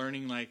estimates,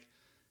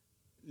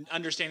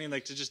 understanding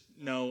to just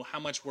know how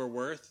much we're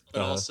worth,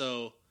 but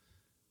also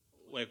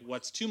like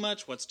what's too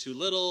much, what's too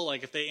little.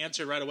 Like if they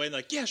answered right away,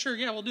 like, yeah, sure,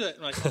 yeah, we'll do it.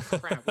 And like, oh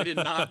crap, we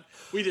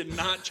did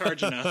not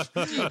charge enough.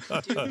 Do you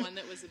have one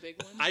that was a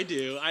big one? I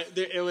do.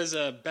 It was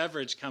a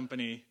beverage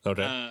company.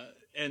 Okay.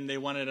 And they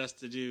wanted us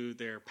to do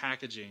their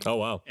packaging. Oh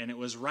wow. And it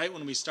was right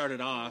when we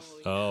started off.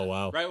 Oh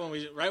wow. Right when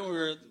we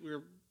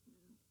were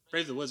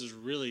Brave the Woods was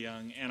really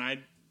young, and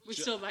we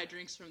still buy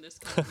drinks from this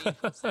company.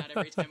 It's sad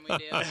every time we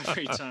do.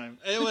 Every time.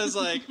 It was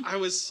like, I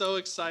was so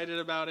excited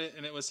about it,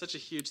 and it was such a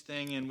huge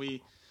thing, and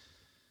we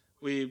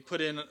we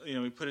put in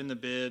the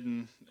bid,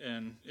 and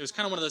it was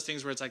kind of one of those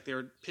things where it's like they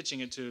were pitching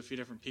it to a few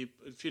different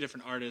people, a few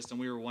different artists, and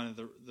we were one of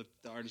the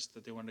artists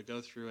that they wanted to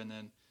go through, and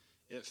then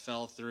it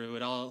fell through.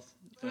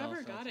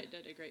 Whoever got it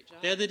did a great job.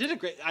 Yeah, they did a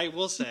great. I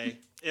will say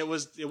it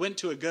went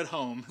to a good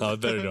home. Oh,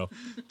 there you go.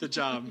 The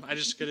job. I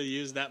just could have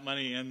used that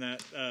money, and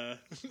that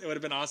it would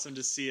have been awesome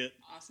to see it.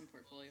 Awesome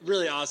portfolio.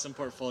 Really awesome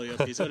portfolio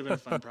piece. It would have been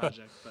a fun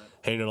project, but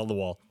hanging on the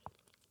wall.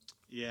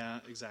 Yeah,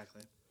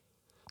 exactly.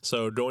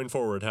 So going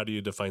forward, how do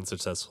you define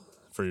success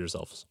for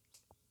yourselves?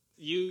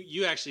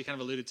 You actually kind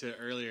of alluded to it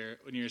earlier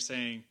when you were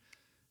saying,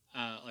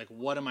 like,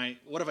 what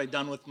have I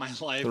done with my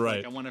life? Right.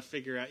 Like, I want to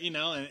figure out,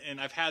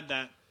 and I've had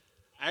that.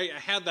 I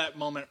had that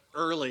moment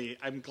early.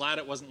 I'm glad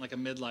it wasn't like a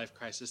midlife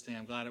crisis thing.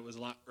 I'm glad it was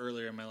a lot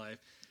earlier in my life.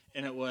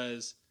 And it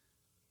was,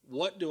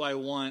 what do I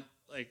want?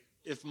 Like,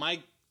 if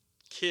my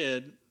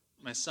kid,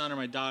 my son or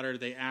my daughter,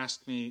 they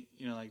asked me,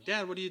 like,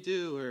 Dad, what do you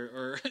do?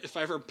 Or if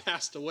I ever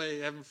passed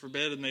away, heaven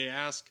forbid, and they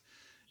ask,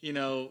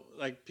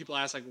 like people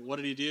ask, like, what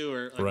did he do?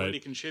 Or like, right. What did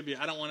he contribute?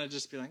 I don't want to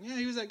just be like, yeah,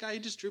 he was that guy. He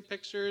just drew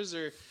pictures,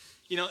 or,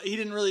 he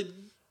didn't really,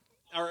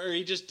 or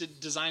he just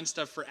did design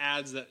stuff for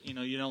ads that,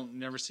 you don't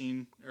never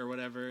seen or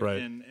whatever.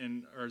 Right.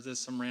 And or is this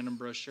some random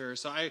brochure?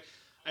 So I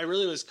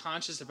really was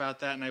conscious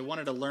about that. And I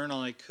wanted to learn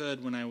all I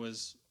could when I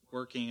was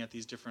working at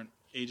these different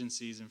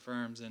agencies and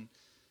firms,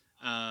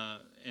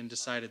 and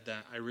decided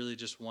that I really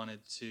just wanted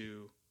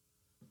to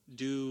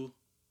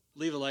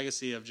leave a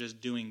legacy of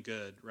just doing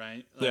good,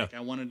 right? Like, I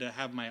wanted to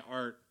have my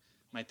art,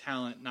 my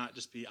talent, not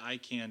just be eye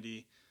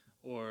candy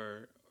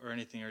or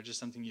anything, or just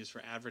something used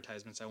for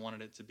advertisements. I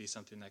wanted it to be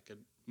something that could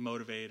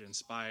motivate,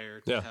 inspire,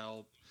 to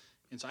help.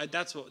 And so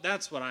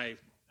that's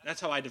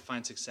how I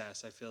define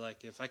success. I feel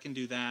like if I can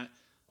do that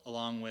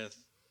along with,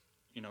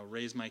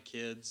 raise my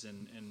kids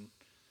and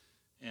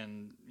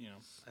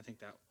I think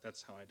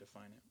that's how I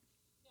define it.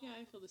 Yeah,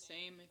 I feel the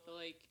same. I feel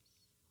like,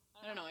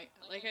 I don't know,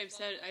 like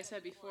I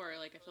said before,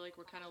 like, I feel like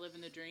we're kind of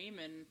living the dream,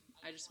 and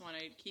I just want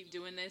to keep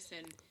doing this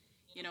and,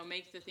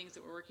 make the things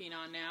that we're working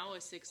on now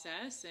a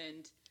success,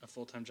 and a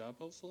full-time job,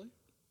 hopefully.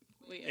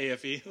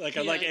 AFE. Like,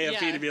 I'd like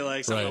AFE to be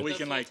like something right. we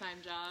can like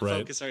job.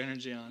 focus our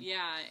energy on.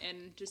 Yeah,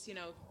 and just,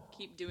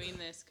 keep doing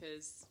this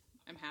because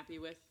I'm happy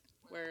with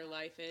where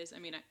life is. I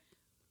mean,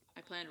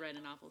 I plan to write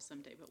a novel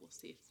someday, but we'll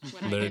see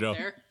when I get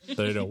there.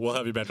 There you go. We'll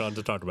have you back on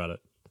to talk about it.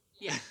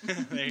 Yeah.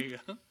 There you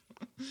go.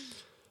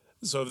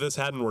 So if this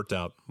hadn't worked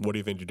out, what do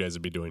you think you guys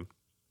would be doing?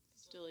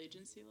 Still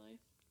agency life.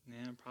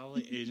 Yeah,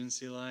 probably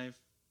agency life.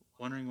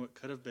 Wondering what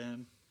could have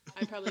been.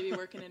 I'd probably be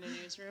working in a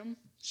newsroom.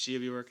 She'd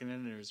be working in a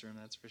newsroom,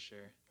 that's for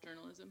sure.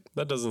 Journalism.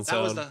 That doesn't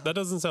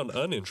sound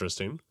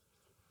uninteresting.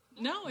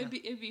 No, it'd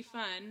be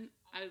fun.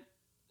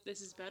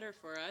 This is better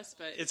for us,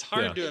 but it's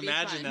hard to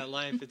imagine that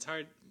life. It's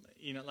hard,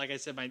 like I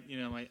said,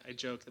 I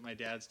joke that my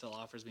dad still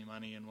offers me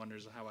money and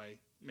wonders how I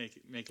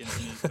make ends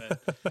meet.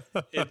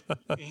 But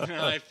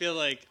I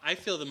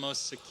feel the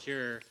most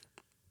secure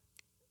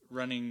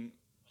running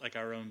like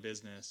our own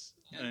business.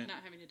 Yeah, not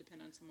having to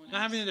depend on someone else.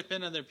 Not having to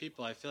depend on other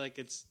people. I feel like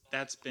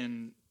that's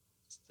been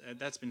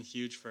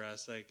huge for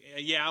us. Like,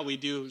 yeah, we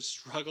do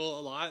struggle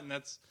a lot, and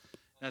that's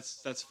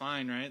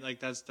fine, right?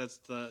 Like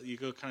you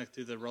go kind of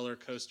through the roller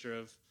coaster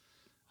of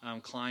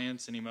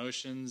clients and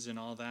emotions and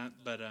all that,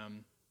 but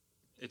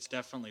it's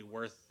definitely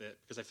worth it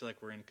because I feel like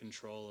we're in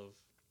control of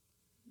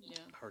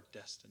our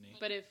destiny.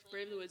 But if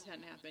Bravely Woods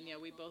hadn't happened,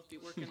 we'd both be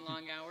working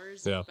long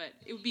hours. Yeah. But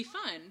it would be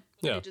fun.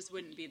 But it just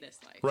wouldn't be this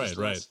life. Right,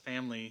 right.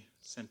 Family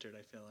centered,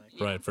 I feel like.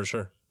 Yeah. Right, for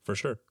sure.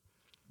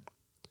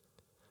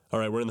 All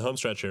right, we're in the home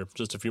stretch here.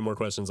 Just a few more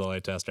questions I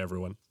like to ask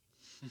everyone.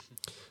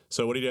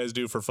 So what do you guys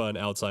do for fun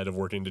outside of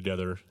working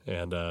together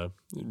and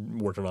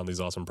working on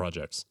these awesome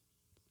projects?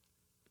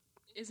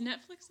 Is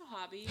Netflix a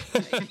hobby?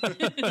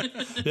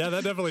 Yeah,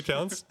 that definitely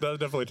counts.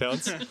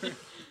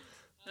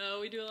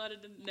 We do a lot of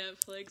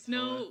Netflix.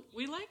 No,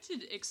 we like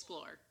to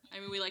explore. I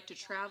mean, we like to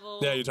travel.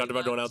 Yeah, you talked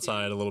about going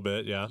outside a little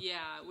bit, yeah. Yeah,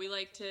 we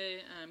like to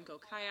go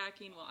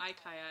kayaking. Well, I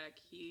kayak.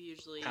 He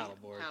usually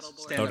paddleboard.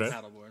 Stand-up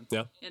paddleboard.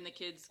 Yeah. And the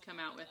kids come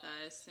out with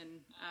us,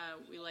 and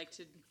we like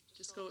to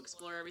just go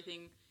explore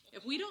everything.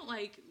 If we don't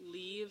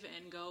leave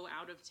and go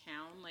out of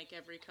town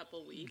every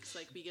couple weeks,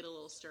 we get a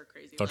little stir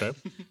crazy. Okay.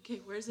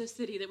 Okay, where's a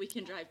city that we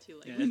can drive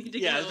to? We need to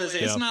go.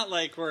 It's not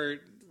like we're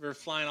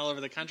flying all over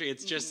the country.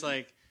 It's just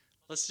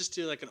let's just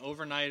do an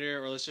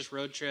overnighter, or let's just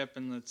road trip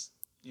and let's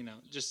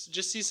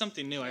just see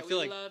something new. I feel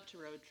we love to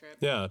road trip.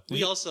 Yeah.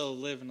 We also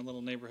live in a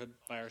little neighborhood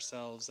by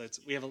ourselves.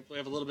 We have a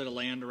little bit of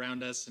land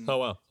around us, and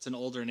it's an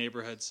older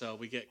neighborhood, so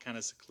we get kind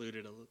of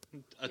secluded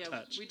a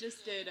touch. We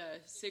just did a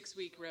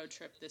 6-week road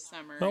trip this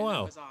summer. Oh, wow. And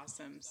it was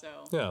awesome. So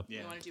we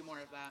want to do more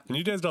of that. And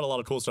you guys got a lot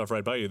of cool stuff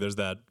right by you. There's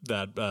that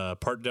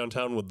park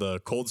downtown with the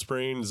cold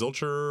spring,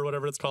 Zilcher or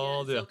whatever it's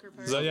called. Yeah.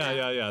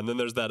 Yeah. And then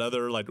there's that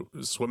other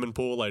swimming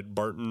pool,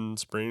 Barton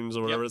Springs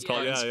or whatever it's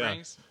called.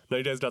 Yeah. No,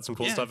 you guys got some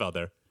cool stuff out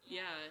there.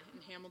 Yeah,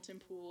 and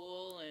Hamilton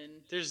Pool, and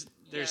there's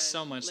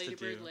so much to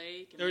do.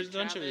 Lake, and there's a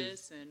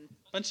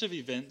bunch of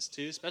events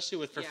too,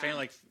 especially for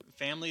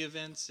family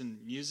events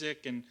and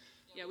music, and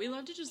we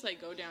love to just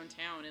go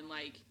downtown and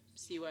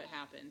see what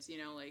happens.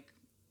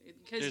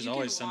 Because there's you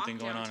always can walk something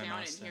going on in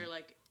downtown Austin. and hear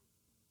like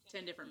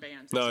 10 different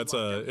bands. No, it's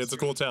a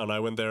cool town. I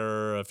went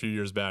there a few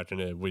years back,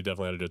 and we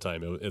definitely had a good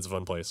time. It's a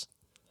fun place.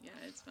 Yeah,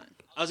 it's fun.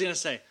 I was going to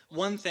say,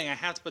 one thing, I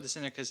have to put this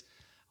in there because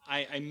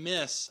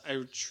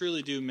I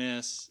truly do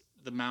miss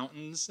the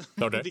mountains.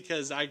 Okay.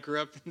 Because I grew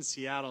up in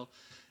Seattle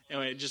and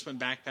I just went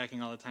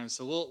backpacking all the time.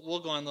 So we'll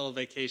go on little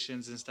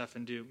vacations and stuff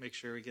and make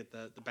sure we get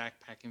the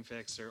backpacking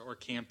fix or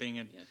camping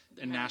and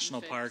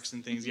national parks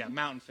and things. Yeah,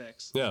 mountain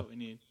fix. Yeah. That's what we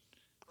need.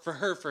 For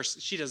her,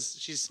 she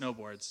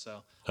snowboards,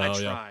 so I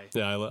try.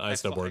 Yeah, I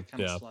snowboard. I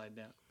kind of slide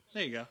down.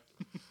 There you go.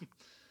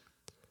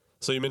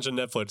 So you mentioned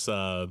Netflix.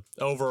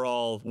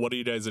 Overall, what are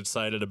you guys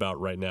excited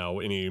about right now?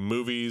 Any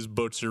movies,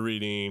 books you're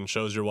reading,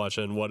 shows you're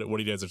watching? What are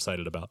you guys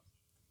excited about?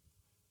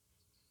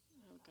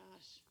 Oh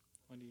gosh,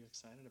 what are you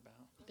excited about?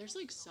 There's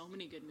like so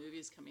many good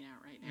movies coming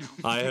out right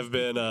now. I have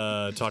been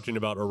talking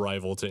about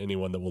Arrival to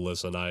anyone that will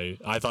listen.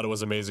 I thought it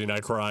was amazing. I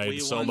cried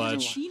so much. I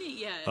haven't seen it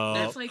yet.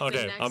 That's like okay,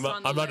 the next I'm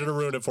not going to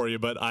ruin it for you,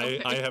 but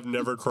Okay. I have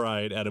never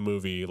cried at a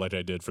movie like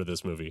I did for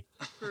this movie.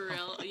 For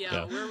real,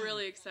 yeah. We're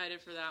really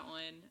excited for that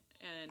one.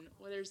 And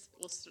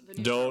the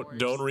new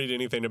Don't read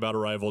anything about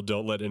Arrival.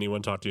 Don't let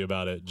anyone talk to you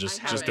about it. Just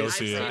go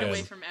see it. I've stayed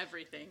away from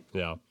everything.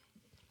 Yeah,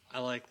 I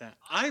like that.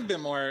 I've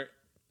been more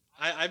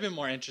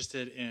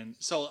interested in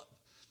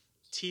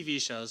TV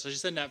shows. So you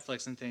said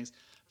Netflix and things.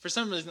 For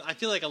some reason, I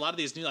feel like a lot of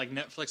these new like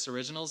Netflix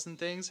originals and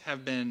things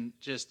have been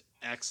just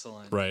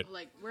excellent. right.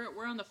 Like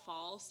we're on the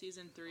fall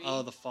season 3.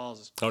 Oh, the falls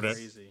is Okay.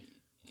 crazy.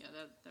 Yeah,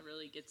 that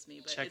really gets me.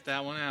 But Check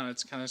that one out.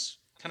 It's kind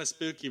of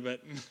spooky,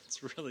 but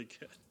it's really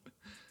good.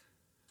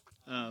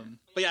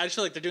 But yeah, I just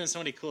feel like they're doing so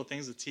many cool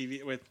things with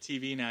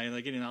TV now. You're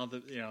like getting all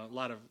the a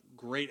lot of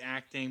great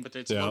acting, but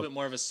it's a little bit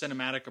more of a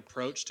cinematic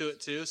approach to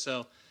it too.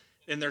 So,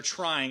 and they're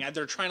trying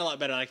a lot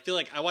better. I feel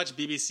like I watch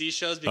BBC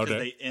shows because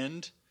they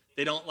end.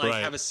 They don't like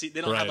have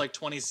they don't have like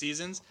 20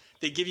 seasons.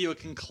 They give you a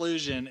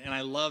conclusion, and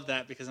I love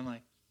that because I'm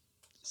like,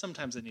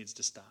 sometimes it needs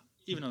to stop,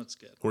 even though it's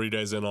good. Were you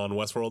guys in on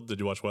Westworld? Did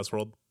you watch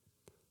Westworld?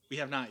 We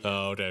have not yet.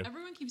 Oh, okay.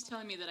 Everyone keeps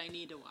telling me that I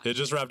need to watch It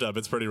just wrapped up.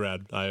 It's pretty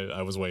rad.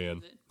 I was way in.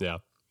 Is it? Yeah.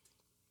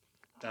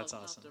 That's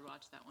I'll awesome. have to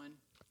watch that one.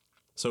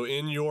 So,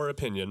 in your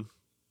opinion,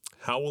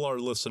 how will our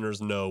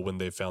listeners know when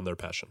they've found their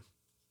passion?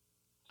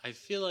 I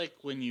feel like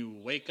when you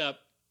wake up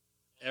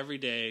every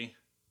day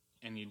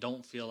and you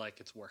don't feel like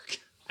it's work.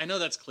 I know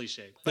that's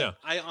cliche, but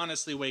I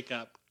honestly wake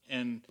up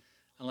and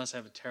unless I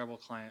have a terrible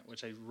client,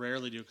 which I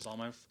rarely do because all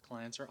my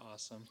clients are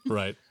awesome.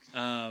 Right.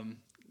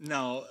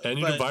 No. And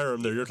you can fire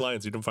them. They're your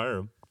clients. You can fire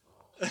them.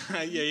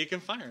 Yeah, you can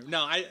fire them.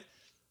 No,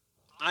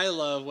 I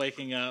love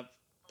waking up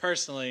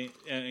personally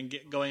and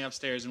going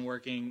upstairs and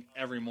working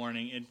every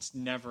morning. It's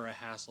never a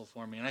hassle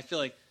for me. And I feel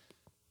like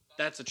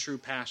that's a true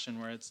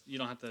passion where you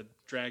don't have to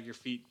drag your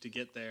feet to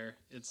get there.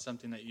 It's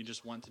something that you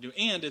just want to do.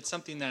 And it's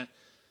something that,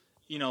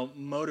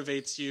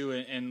 motivates you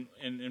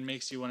and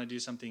makes you want to do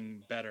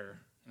something better.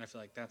 And I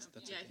feel like that's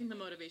yeah, I think the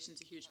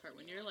motivation's a huge part.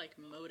 When you're like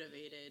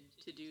motivated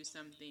to do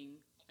something,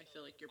 I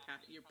feel like you're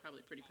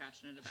probably pretty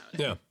passionate about it.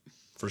 Yeah,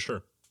 for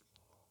sure.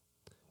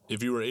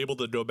 If you were able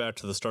to go back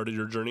to the start of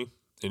your journey,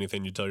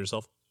 anything you'd tell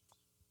yourself?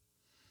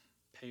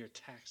 Pay your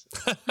taxes.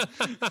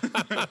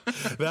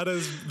 That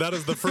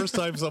is the first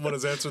time someone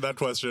has answered that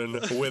question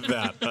with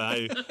that.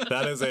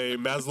 That is a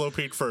Maslow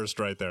peak first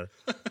right there.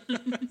 Yeah,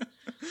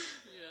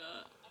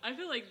 I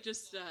feel like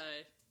just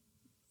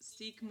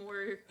seek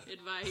more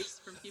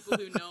advice from people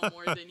who know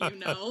more than you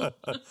know.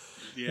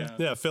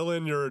 Yeah. Fill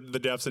in the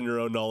gaps in your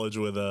own knowledge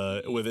with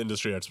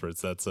industry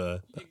experts. That's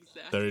exactly.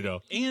 There you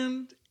go.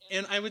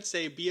 And I would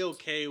say be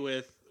okay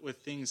with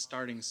things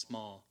starting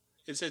small.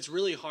 It's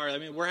really hard. I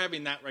mean, we're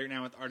having that right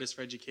now with Artists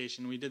for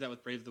Education. We did that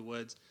with Brave the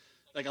Woods.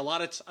 Like a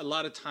lot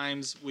of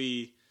times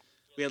we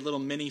had little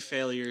mini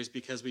failures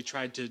because we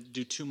tried to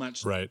do too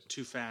much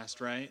too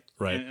fast, right?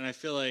 Right. And I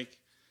feel like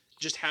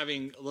just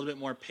having a little bit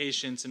more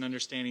patience and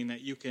understanding that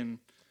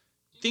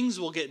things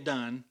will get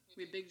done.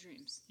 We have big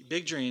dreams.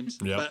 Big dreams.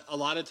 Yep. But a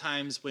lot of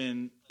times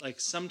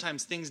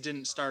sometimes things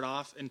didn't start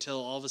off until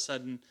all of a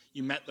sudden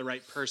you met the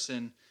right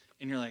person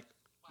and you're like,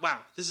 wow,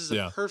 this is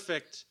a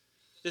perfect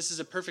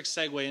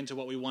segue into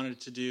what we wanted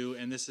to do,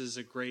 and this is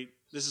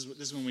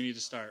when we need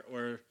to start.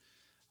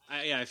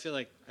 I feel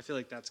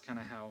like that's kind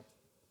of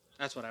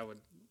that's what I would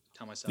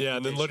tell myself. Yeah,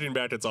 and then looking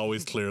back, it's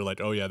always clear,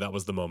 like, oh yeah, that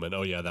was the moment.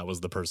 Oh yeah, that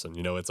was the person.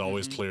 It's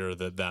always clear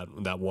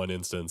that one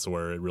instance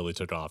where it really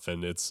took off,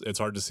 and it's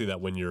hard to see that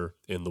when you're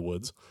in the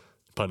woods,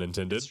 pun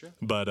intended. That's true.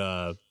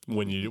 But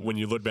when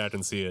you look back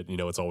and see it,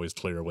 it's always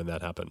clear when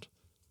that happened.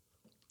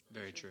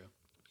 Very true.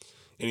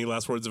 Any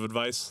last words of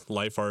advice?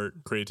 Life,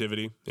 art,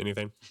 creativity,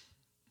 anything?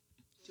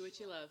 Do what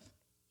you love.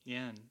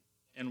 Yeah,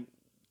 and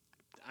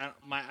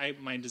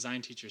my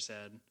design teacher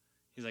said,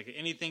 he's like,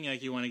 anything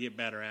like you want to get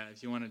better at,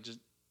 if you want to just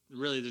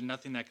really, there's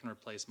nothing that can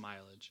replace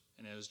mileage.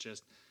 And it was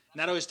just, and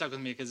that always stuck with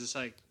me because it's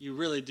like you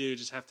really do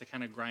just have to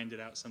kind of grind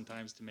it out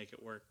sometimes to make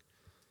it work.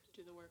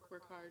 Do the work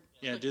hard.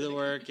 Yeah, do the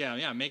work.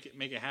 Yeah, make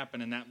it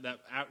happen. And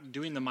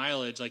doing the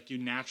mileage, like you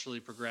naturally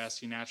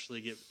progress, you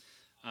naturally get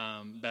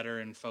better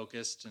and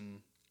focused, and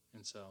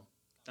so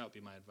that would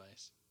be my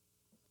advice.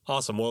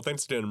 Awesome. Well,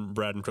 thanks again,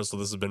 Brad and Krystal.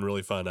 This has been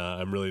really fun.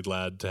 I'm really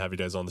glad to have you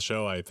guys on the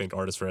show. I think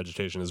Artists for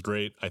Education is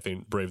great. I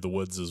think Brave the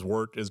Woods'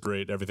 work is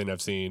great. Everything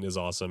I've seen is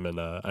awesome, and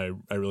I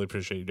really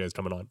appreciate you guys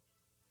coming on.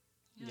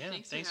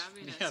 Thanks for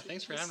having us. Yeah,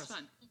 thanks for having us.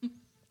 Fun.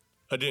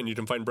 Again, you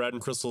can find Brad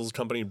and Krystal's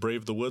company,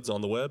 Brave the Woods,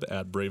 on the web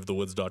at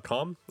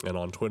bravethewoods.com and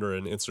on Twitter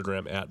and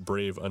Instagram at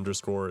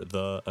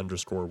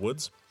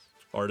brave_the_woods.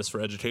 Artists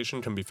for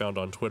Education can be found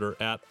on Twitter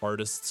at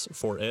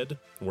artistsfored,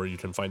 where you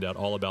can find out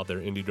all about their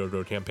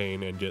Indiegogo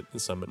campaign and get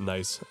some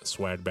nice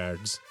swag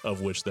bags,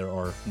 of which there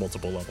are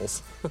multiple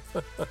levels.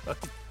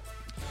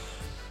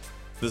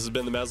 This has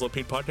been the Maslow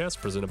Peak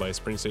Podcast, presented by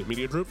Spring State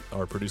Media Group.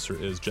 Our producer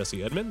is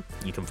Jesse Edmond.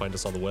 You can find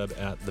us on the web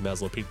at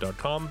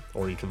themaslowpeak.com,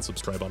 or you can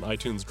subscribe on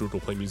iTunes,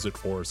 Google Play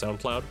Music, or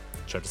SoundCloud.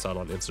 Check us out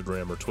on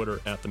Instagram or Twitter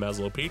at the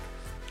Maslow Peak.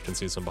 You can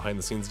see some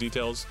behind-the-scenes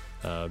details.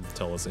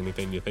 Tell us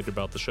anything you think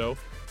about the show.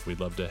 We'd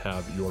love to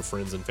have your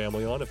friends and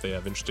family on if they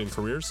have interesting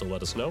careers, so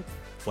let us know.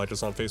 Like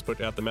us on Facebook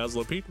at the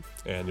Maslow Peak,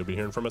 and you'll be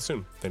hearing from us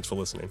soon. Thanks for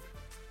listening.